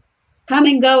 come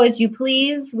and go as you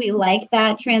please. We like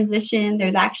that transition.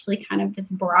 There's actually kind of this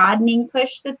broadening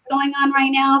push that's going on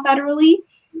right now federally,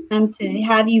 to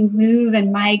have you move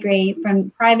and migrate from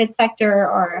private sector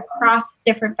or across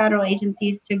different federal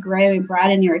agencies to grow and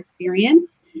broaden your experience,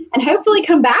 and hopefully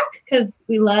come back, because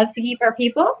we love to keep our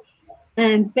people.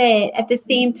 But at the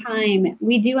same time,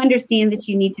 we do understand that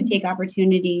you need to take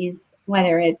opportunities,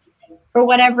 whether it's for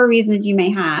whatever reasons you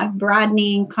may have,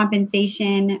 broadening,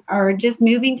 compensation, or just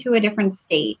moving to a different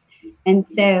state. And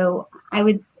so I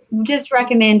would just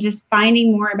recommend just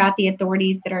finding more about the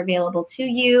authorities that are available to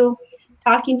you,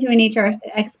 talking to an HR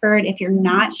expert if you're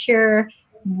not sure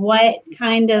what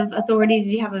kind of authorities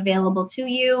you have available to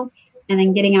you, and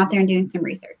then getting out there and doing some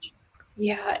research.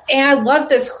 Yeah, and I love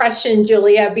this question,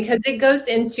 Julia, because it goes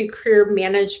into career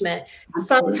management.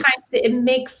 Absolutely. Sometimes it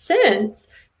makes sense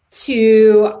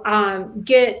to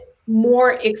get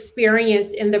more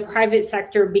experience in the private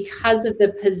sector because of the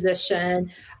position,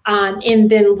 and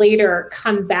then later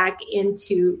come back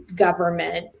into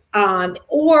government.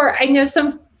 Or I know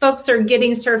some folks are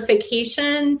getting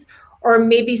certifications or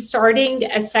maybe starting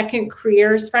a second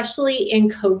career, especially in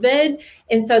COVID.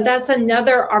 And so that's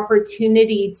another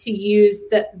opportunity to use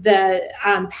the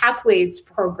Pathways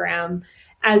program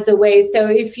as a way. So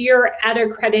if you're at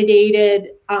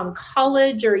accredited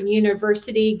college or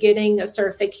university getting a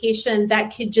certification,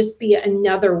 that could just be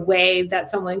another way that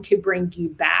someone could bring you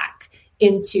back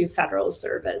into federal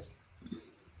service.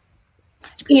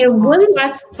 One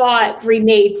last thought,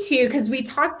 Renee, too, because we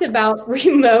talked about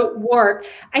remote work.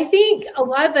 I think a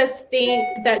lot of us think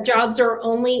that jobs are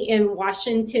only in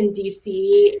Washington,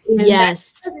 D.C. And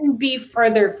yes, that couldn't be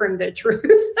further from the truth.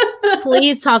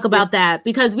 Please talk about that,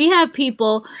 because we have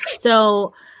people.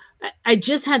 So I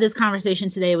just had this conversation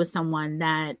today with someone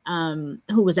that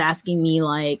who was asking me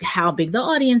like how big the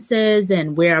audience is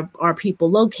and where are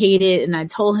people located. And I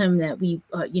told him that we,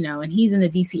 and he's in the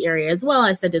DC area as well.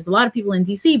 I said, there's a lot of people in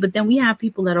DC, but then we have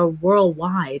people that are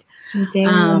worldwide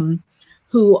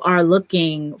who are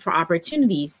looking for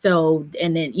opportunities. So,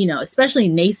 and then, especially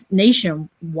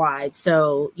nationwide.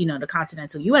 So, the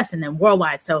continental US and then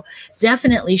worldwide. So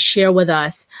definitely share with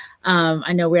us.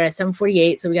 I know we're at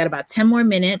 7:48, so we got about 10 more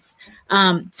minutes.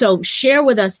 So share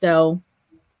with us, though,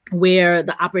 where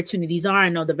the opportunities are. I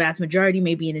know the vast majority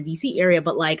may be in the DC area,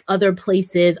 but like other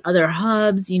places, other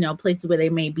hubs, places where they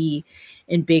may be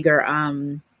in bigger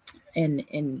in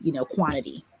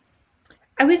quantity.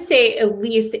 I would say at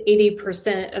least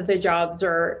 80% of the jobs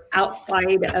are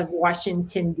outside of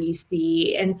Washington,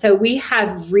 D.C. And so we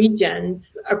have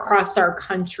regions across our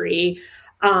country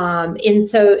And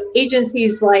so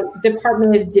agencies like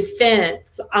Department of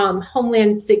Defense,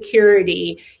 Homeland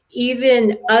Security,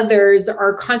 even others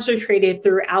are concentrated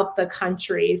throughout the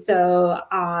country. So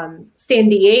San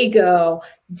Diego,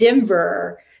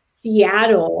 Denver,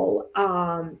 Seattle,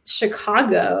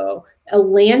 Chicago,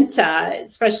 Atlanta,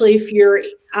 especially if you're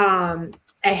a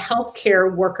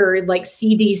healthcare worker like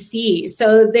CDC.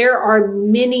 So there are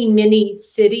many, many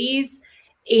cities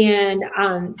and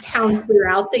towns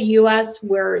throughout the U.S.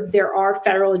 where there are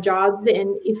federal jobs.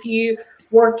 And if you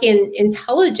work in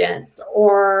intelligence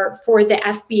or for the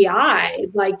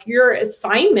FBI, like your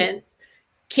assignments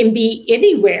can be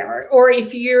anywhere. Or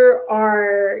if you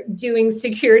are doing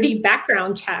security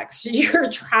background checks,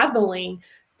 you're traveling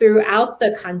throughout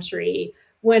the country.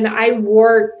 When I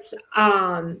worked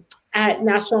at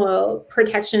National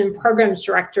Protection Programs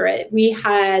Directorate, we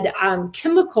had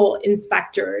chemical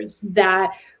inspectors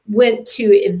that went to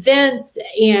events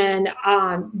and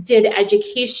did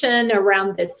education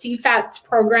around the CFATS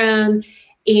program,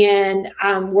 and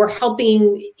we're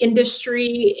helping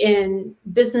industry and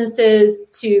businesses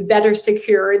to better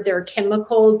secure their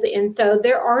chemicals. And so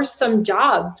there are some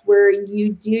jobs where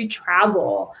you do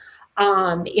travel.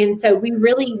 And so we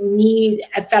really need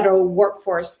a federal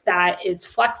workforce that is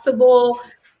flexible,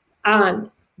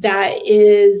 that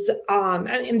is,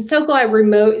 I'm so glad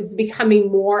remote is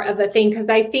becoming more of a thing, because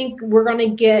I think we're going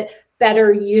to get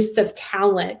better use of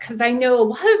talent. Because I know a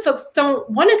lot of folks don't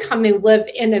want to come and live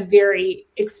in a very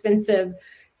expensive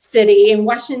city. And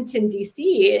Washington,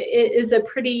 D.C. is a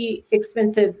pretty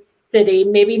expensive city,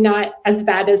 maybe not as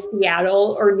bad as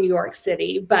Seattle or New York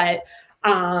City, but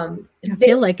I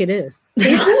feel like it is.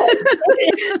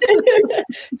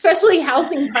 Especially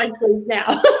housing prices now.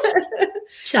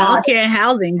 Childcare and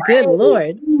housing, good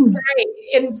Lord. Right.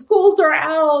 And schools are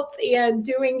out and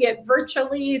doing it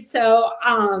virtually. So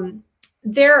I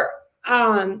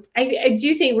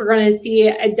do think we're going to see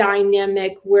a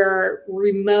dynamic where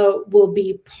remote will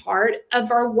be part of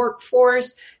our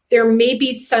workforce. There may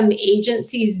be some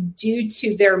agencies due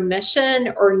to their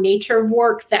mission or nature of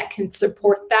work that can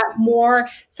support that more.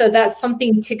 So that's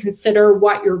something to consider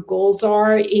what your goals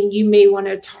are. And you may want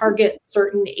to target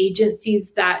certain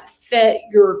agencies that fit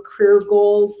your career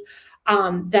goals,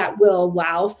 that will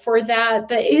allow for that.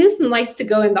 But it is nice to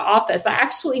go in the office. I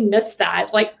actually miss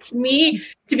that. Like, to me,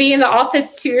 to be in the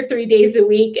office 2 or 3 days a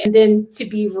week and then to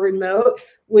be remote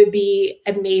would be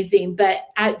amazing. But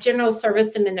at General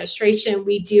Service Administration,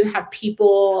 we do have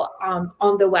people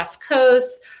on the West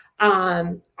Coast,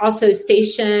 also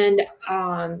stationed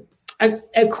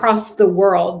across the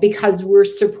world, because we're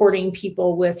supporting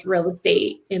people with real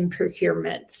estate and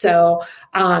procurement. So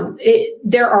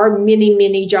there are many,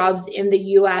 many jobs in the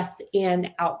U.S.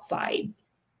 and outside.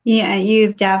 Yeah,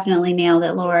 you've definitely nailed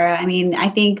it, Laura. I mean, I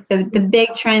think the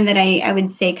big trend that I would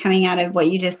say coming out of what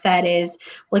you just said is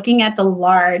looking at the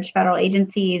large federal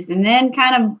agencies and then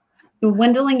kind of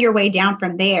dwindling your way down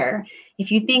from there.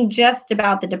 If you think just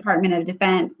about the Department of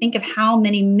Defense, think of how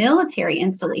many military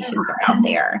installations are out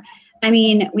there. I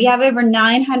mean, we have over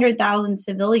 900,000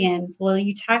 civilians. Well,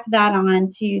 you tack that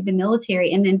on to the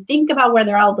military and then think about where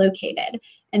they're all located.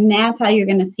 And that's how you're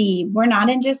going to see we're not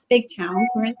in just big towns,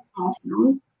 we're in small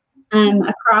towns.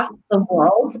 Across the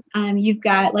world. You've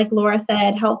got, like Laura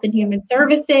said, Health and Human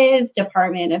Services,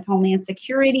 Department of Homeland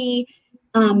Security,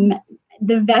 the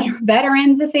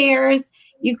Veterans Affairs.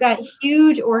 You've got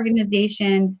huge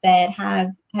organizations that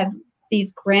have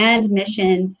these grand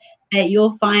missions that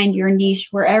you'll find your niche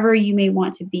wherever you may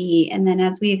want to be. And then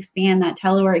as we expand that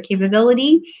telework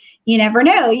capability, you never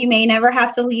know, you may never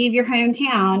have to leave your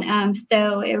hometown.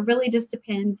 So it really just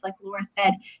depends. Like Laura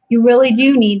said, you really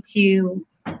do need to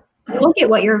look at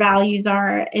what your values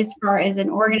are as far as an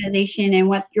organization and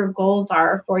what your goals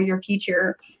are for your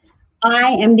future.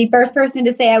 I am the first person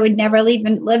to say I would never live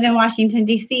in Washington,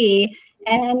 D.C.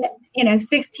 And,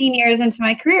 16 years into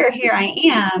my career, here I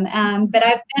am. But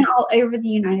I've been all over the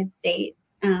United States.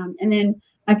 And then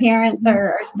my parents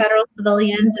are federal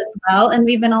civilians as well. And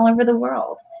we've been all over the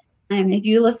world. If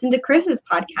you listen to Chris's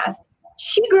podcast,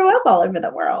 she grew up all over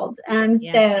the world.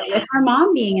 So with her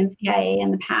mom being in CIA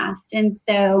in the past. And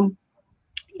so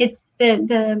it's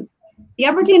the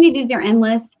opportunities are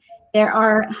endless. There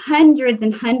are hundreds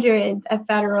and hundreds of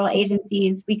federal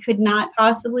agencies. We could not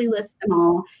possibly list them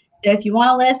all. So if you want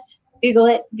to list, Google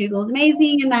it. Google's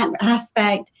amazing in that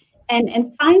aspect.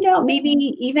 And find out maybe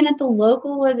even at the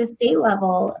local or the state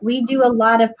level. We do a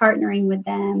lot of partnering with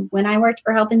them. When I worked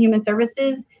for Health and Human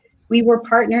Services, we were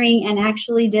partnering and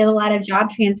actually did a lot of job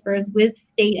transfers with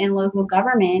state and local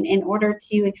government in order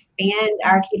to expand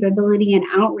our capability and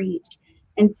outreach.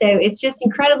 And so it's just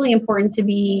incredibly important to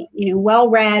be, well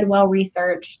read, well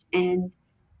researched, and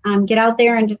get out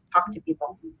there and just talk to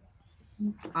people.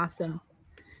 Awesome.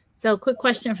 So, quick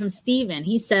question from Steven.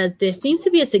 He says, there seems to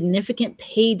be a significant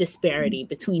pay disparity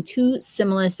between two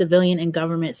similar civilian and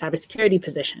government cybersecurity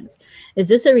positions. Is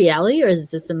this a reality, or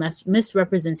is this a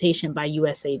misrepresentation by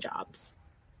USA Jobs?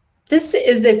 This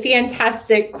is a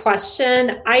fantastic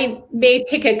question. I may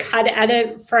take a cut at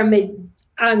it from a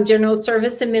General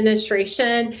Service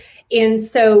Administration. And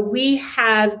so we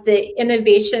have the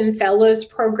Innovation Fellows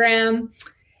Program,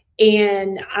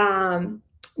 and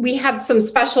we have some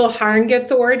special hiring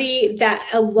authority that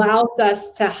allows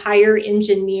us to hire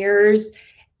engineers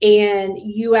and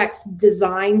UX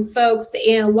design folks.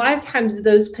 And a lot of times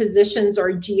those positions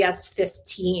are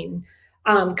GS-15,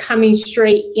 coming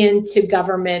straight into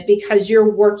government, because you're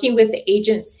working with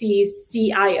agencies,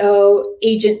 CIO,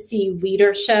 agency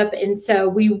leadership. And so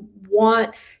we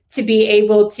want to be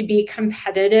able to be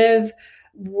competitive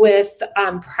with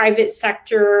private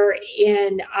sector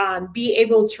and be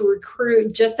able to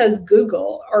recruit just as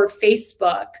Google or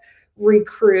Facebook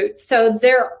recruit. So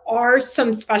there are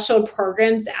some special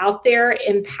programs out there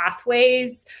in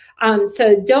pathways.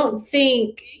 So don't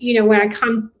think, when I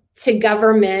come to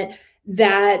government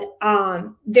that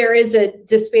there is a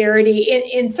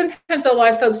disparity. And sometimes a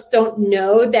lot of folks don't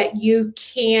know that you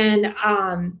can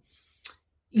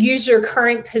use your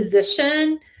current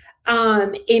position.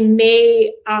 It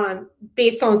may,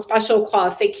 based on special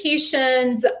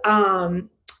qualifications,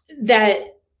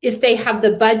 that if they have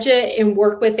the budget and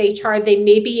work with HR, they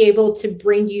may be able to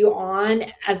bring you on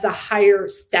as a higher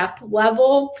step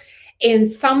level. In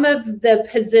some of the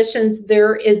positions,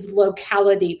 there is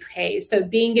locality pay. So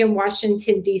being in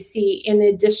Washington, D.C., in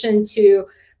addition to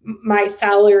my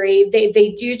salary,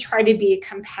 they do try to be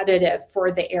competitive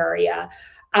for the area.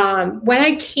 When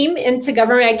I came into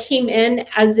government, I came in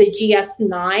as a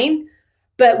GS-9,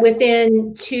 but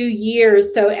within 2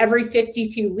 years, so every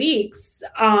 52 weeks,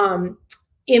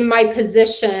 in my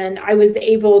position, I was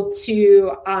able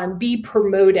to be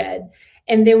promoted.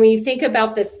 And then when you think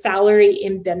about the salary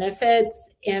and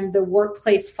benefits and the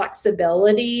workplace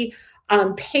flexibility,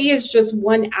 pay is just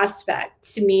one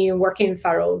aspect to me in working in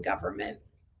federal government.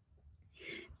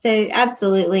 So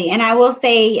absolutely. And I will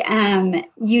say,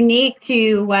 unique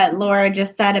to what Laura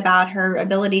just said about her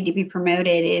ability to be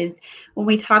promoted is when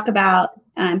we talk about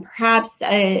perhaps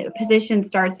a position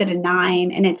starts at a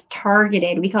 9 and it's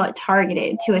targeted, we call it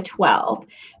targeted to a 12.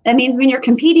 That means when you're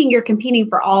competing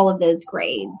for all of those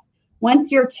grades.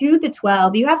 Once you're to the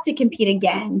 12, you have to compete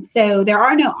again. So there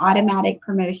are no automatic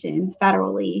promotions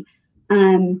federally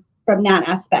from that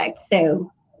aspect.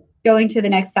 So going to the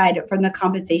next slide from the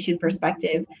compensation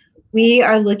perspective, we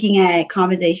are looking at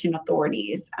compensation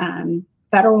authorities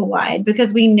federal wide,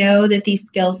 because we know that these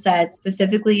skill sets,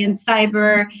 specifically in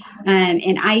cyber,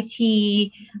 in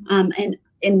IT, and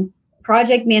in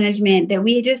project management, that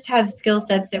we just have skill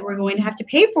sets that we're going to have to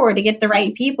pay for to get the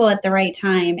right people at the right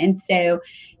time. And so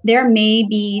there may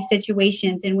be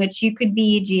situations in which you could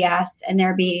be GS and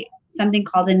there be something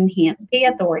called an enhanced pay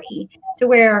authority, to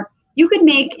where you could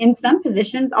make in some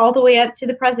positions all the way up to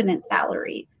the president's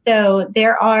salary. So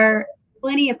there are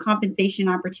plenty of compensation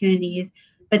opportunities.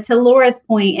 But to Laura's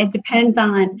point, it depends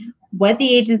on what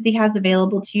the agency has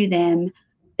available to them,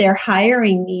 their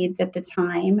hiring needs at the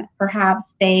time.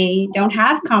 Perhaps they don't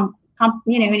have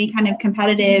any kind of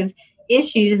competitive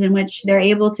issues in which they're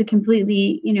able to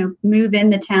completely, move in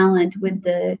the talent with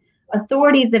the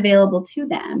authorities available to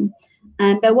them.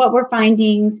 But what we're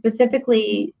finding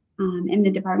specifically in the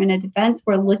Department of Defense,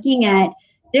 we're looking at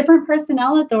different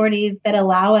personnel authorities that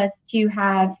allow us to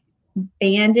have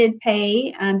banded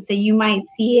pay. So you might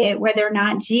see it where they're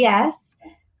not GS,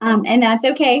 and that's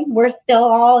okay. We're still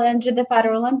all under the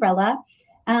federal umbrella.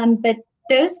 But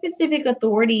those specific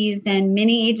authorities, and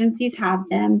many agencies have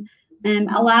them,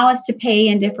 allow us to pay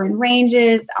in different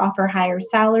ranges, offer higher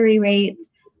salary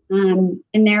rates. And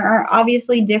there are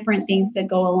obviously different things that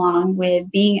go along with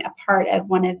being a part of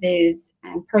one of those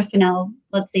personnel,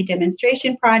 let's say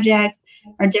demonstration projects,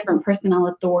 or different personnel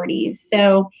authorities.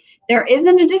 So there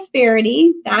isn't a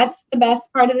disparity. That's the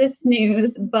best part of this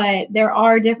news, but there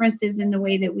are differences in the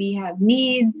way that we have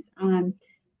needs.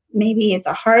 Maybe it's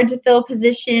a hard to fill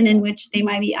position in which they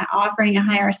might be offering a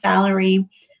higher salary.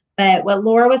 But what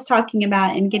Laura was talking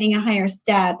about in getting a higher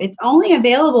step, it's only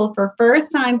available for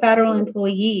first-time federal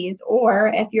employees,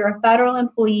 or if you're a federal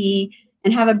employee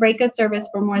and have a break of service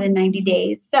for more than 90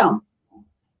 days. So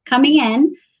coming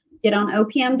in, get on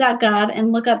opm.gov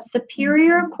and look up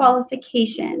superior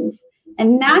qualifications.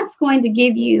 And that's going to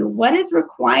give you what is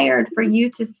required for you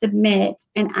to submit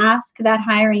and ask that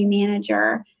hiring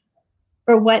manager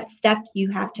for what step you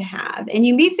have to have. And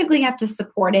you basically have to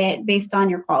support it based on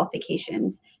your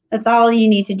qualifications. That's all you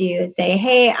need to do is say,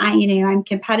 hey, I'm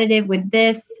competitive with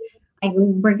this.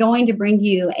 We're going to bring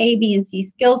you A, B, and C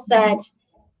skill set.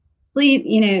 Please,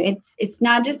 it's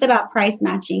not just about price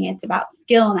matching. It's about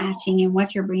skill matching and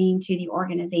what you're bringing to the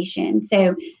organization.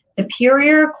 So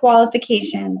Superior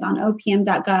Qualifications on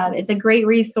opm.gov is a great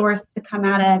resource to come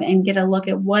out of and get a look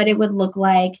at what it would look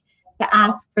like to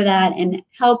ask for that and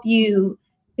help you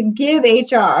to give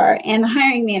HR and the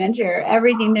hiring manager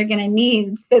everything they're going to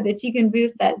need so that you can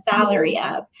boost that salary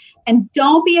up. And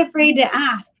don't be afraid to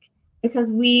ask,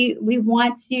 because we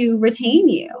want to retain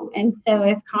you. And so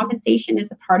if compensation is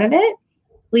a part of it,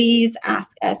 please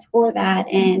ask us for that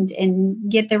and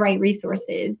get the right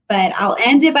resources. But I'll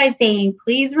end it by saying,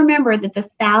 please remember that the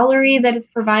salary that is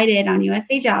provided on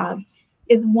USA Jobs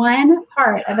is one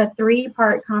part of a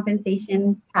 3-part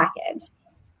compensation package.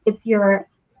 It's your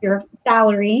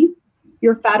salary,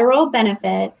 your federal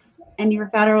benefits, and your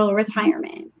federal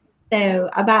retirement. So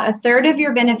about a third of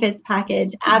your benefits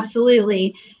package,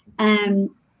 absolutely.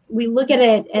 We look at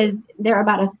it as they're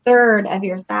about a third of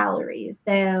your salary.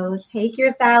 So take your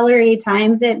salary,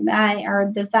 times it by, or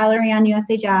the salary on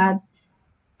USA Jobs,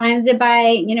 times it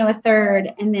by, a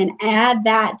third, and then add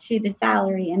that to the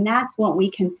salary. And that's what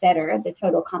we consider the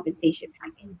total compensation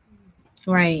package.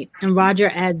 Right. And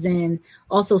Roger adds in,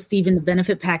 also, Stephen, the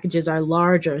benefit packages are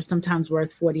larger, sometimes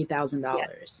worth $40,000.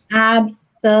 Yes,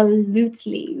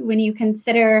 absolutely. When you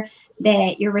consider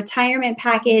that your retirement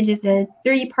package is a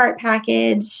 3-part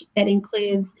package that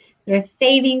includes their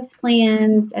savings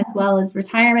plans as well as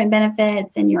retirement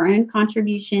benefits and your own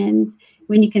contributions.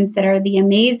 When you consider the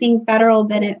amazing federal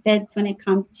benefits when it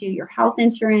comes to your health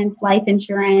insurance, life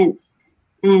insurance,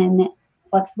 and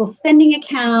flexible spending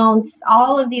accounts,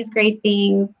 all of these great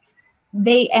things,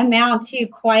 they amount to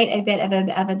quite a bit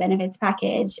of a benefits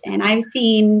package. And I've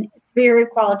seen Superior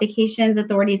Qualifications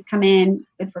authorities come in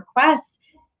with requests,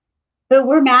 but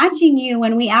we're matching you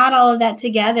when we add all of that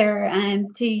together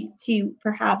to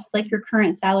perhaps like your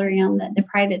current salary on the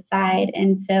private side.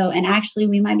 And actually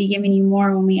we might be giving you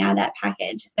more when we add that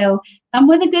package. So come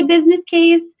with a good business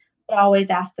case, but always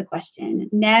ask the question.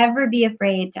 Never be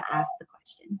afraid to ask the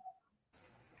question.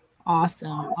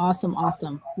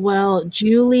 Awesome. Well,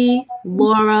 Julie,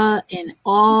 Laura, and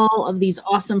all of these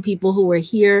awesome people who are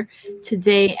here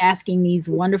today asking these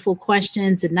wonderful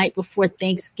questions the night before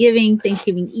Thanksgiving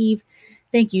Eve.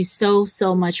 Thank you so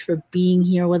much for being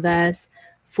here with us,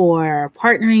 for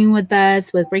partnering with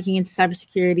us with Breaking Into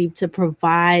Cybersecurity to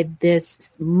provide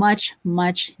this much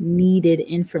needed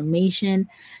information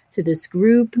to this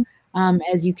group.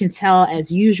 As you can tell,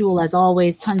 as usual, as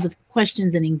always, tons of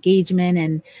questions and engagement.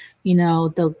 And,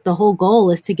 the whole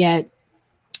goal is to get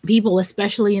people,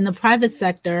 especially in the private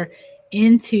sector,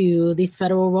 into these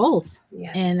federal roles.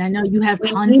 Yes. And I know you have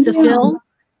tons to fill,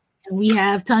 and we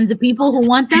have tons of people who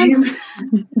want them.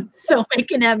 So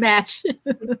making that match.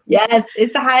 Yes,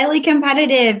 it's highly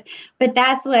competitive, but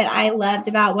that's what I loved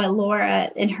about what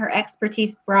Laura and her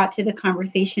expertise brought to the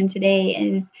conversation today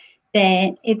is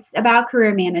that it's about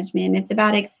career management. It's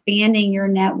about expanding your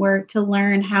network to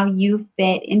learn how you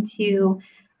fit into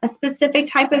a specific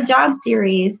type of job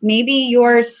series. Maybe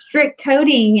you're strict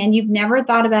coding and you've never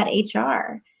thought about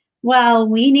HR. Well,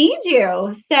 we need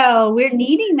you. So we're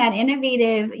needing that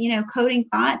innovative, coding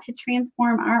thought to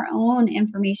transform our own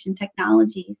information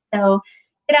technology. So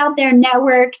get out there,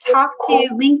 network, talk to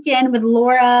LinkedIn with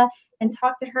Laura and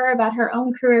talk to her about her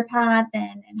own career path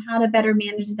and how to better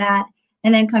manage that.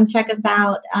 And then come check us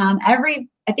out I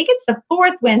think it's the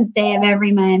 4th Wednesday of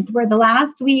every month. We're the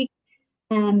last week.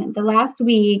 And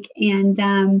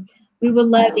we would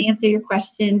love to answer your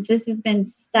questions. This has been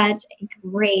such a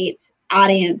great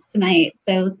audience tonight.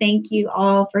 So thank you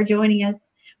all for joining us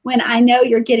when I know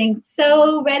you're getting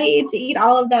so ready to eat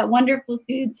all of that wonderful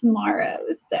food tomorrow.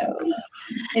 So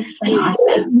it's been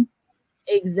awesome.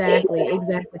 Exactly.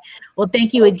 Well,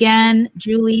 thank you again,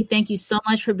 Julie. Thank you so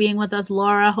much for being with us,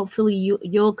 Laura. Hopefully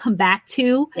you'll come back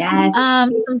too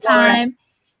sometime,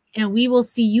 and we will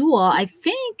see you all. I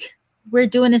think we're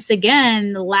doing this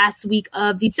again the last week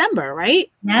of December,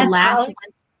 right? Yes,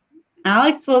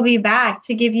 Alex will be back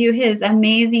to give you his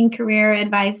amazing career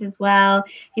advice as well.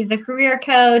 He's a career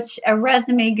coach, a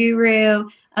resume guru,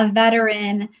 a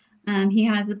veteran He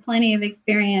has plenty of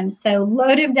experience. So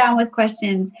load him down with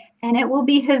questions, and it will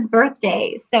be his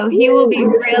birthday. So he will be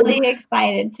really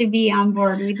excited to be on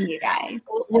board with you guys.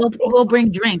 We'll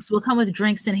bring drinks. We'll come with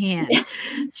drinks in hand.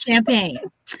 Champagne.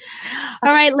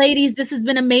 All right, ladies, this has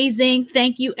been amazing.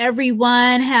 Thank you,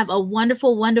 everyone. Have a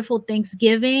wonderful, wonderful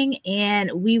Thanksgiving.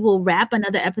 And we will wrap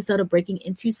another episode of Breaking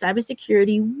Into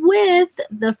Cybersecurity with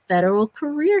the Federal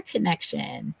Career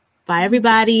Connection. Bye,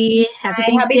 everybody. Happy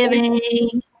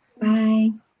Thanksgiving.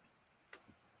 Bye.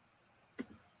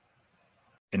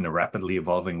 In the rapidly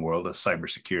evolving world of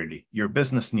cybersecurity, your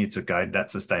business needs a guide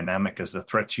that's as dynamic as the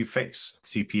threats you face.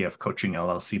 CPF Coaching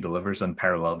LLC delivers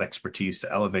unparalleled expertise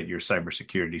to elevate your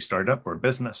cybersecurity startup or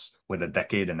business. With a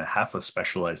decade and a half of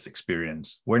specialized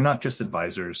experience, we're not just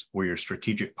advisors, we're your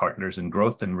strategic partners in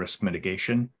growth and risk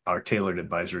mitigation. Our tailored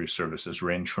advisory services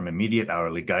range from immediate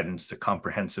hourly guidance to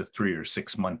comprehensive 3 or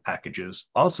 6 month packages,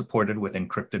 all supported with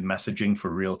encrypted messaging for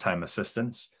real-time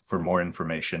assistance. For more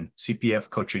information,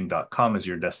 cpfcoaching.com is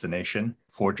your destination.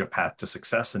 Forge a path to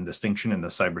success and distinction in the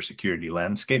cybersecurity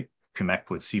landscape. Connect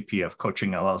with CPF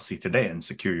Coaching LLC today and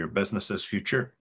secure your business's future.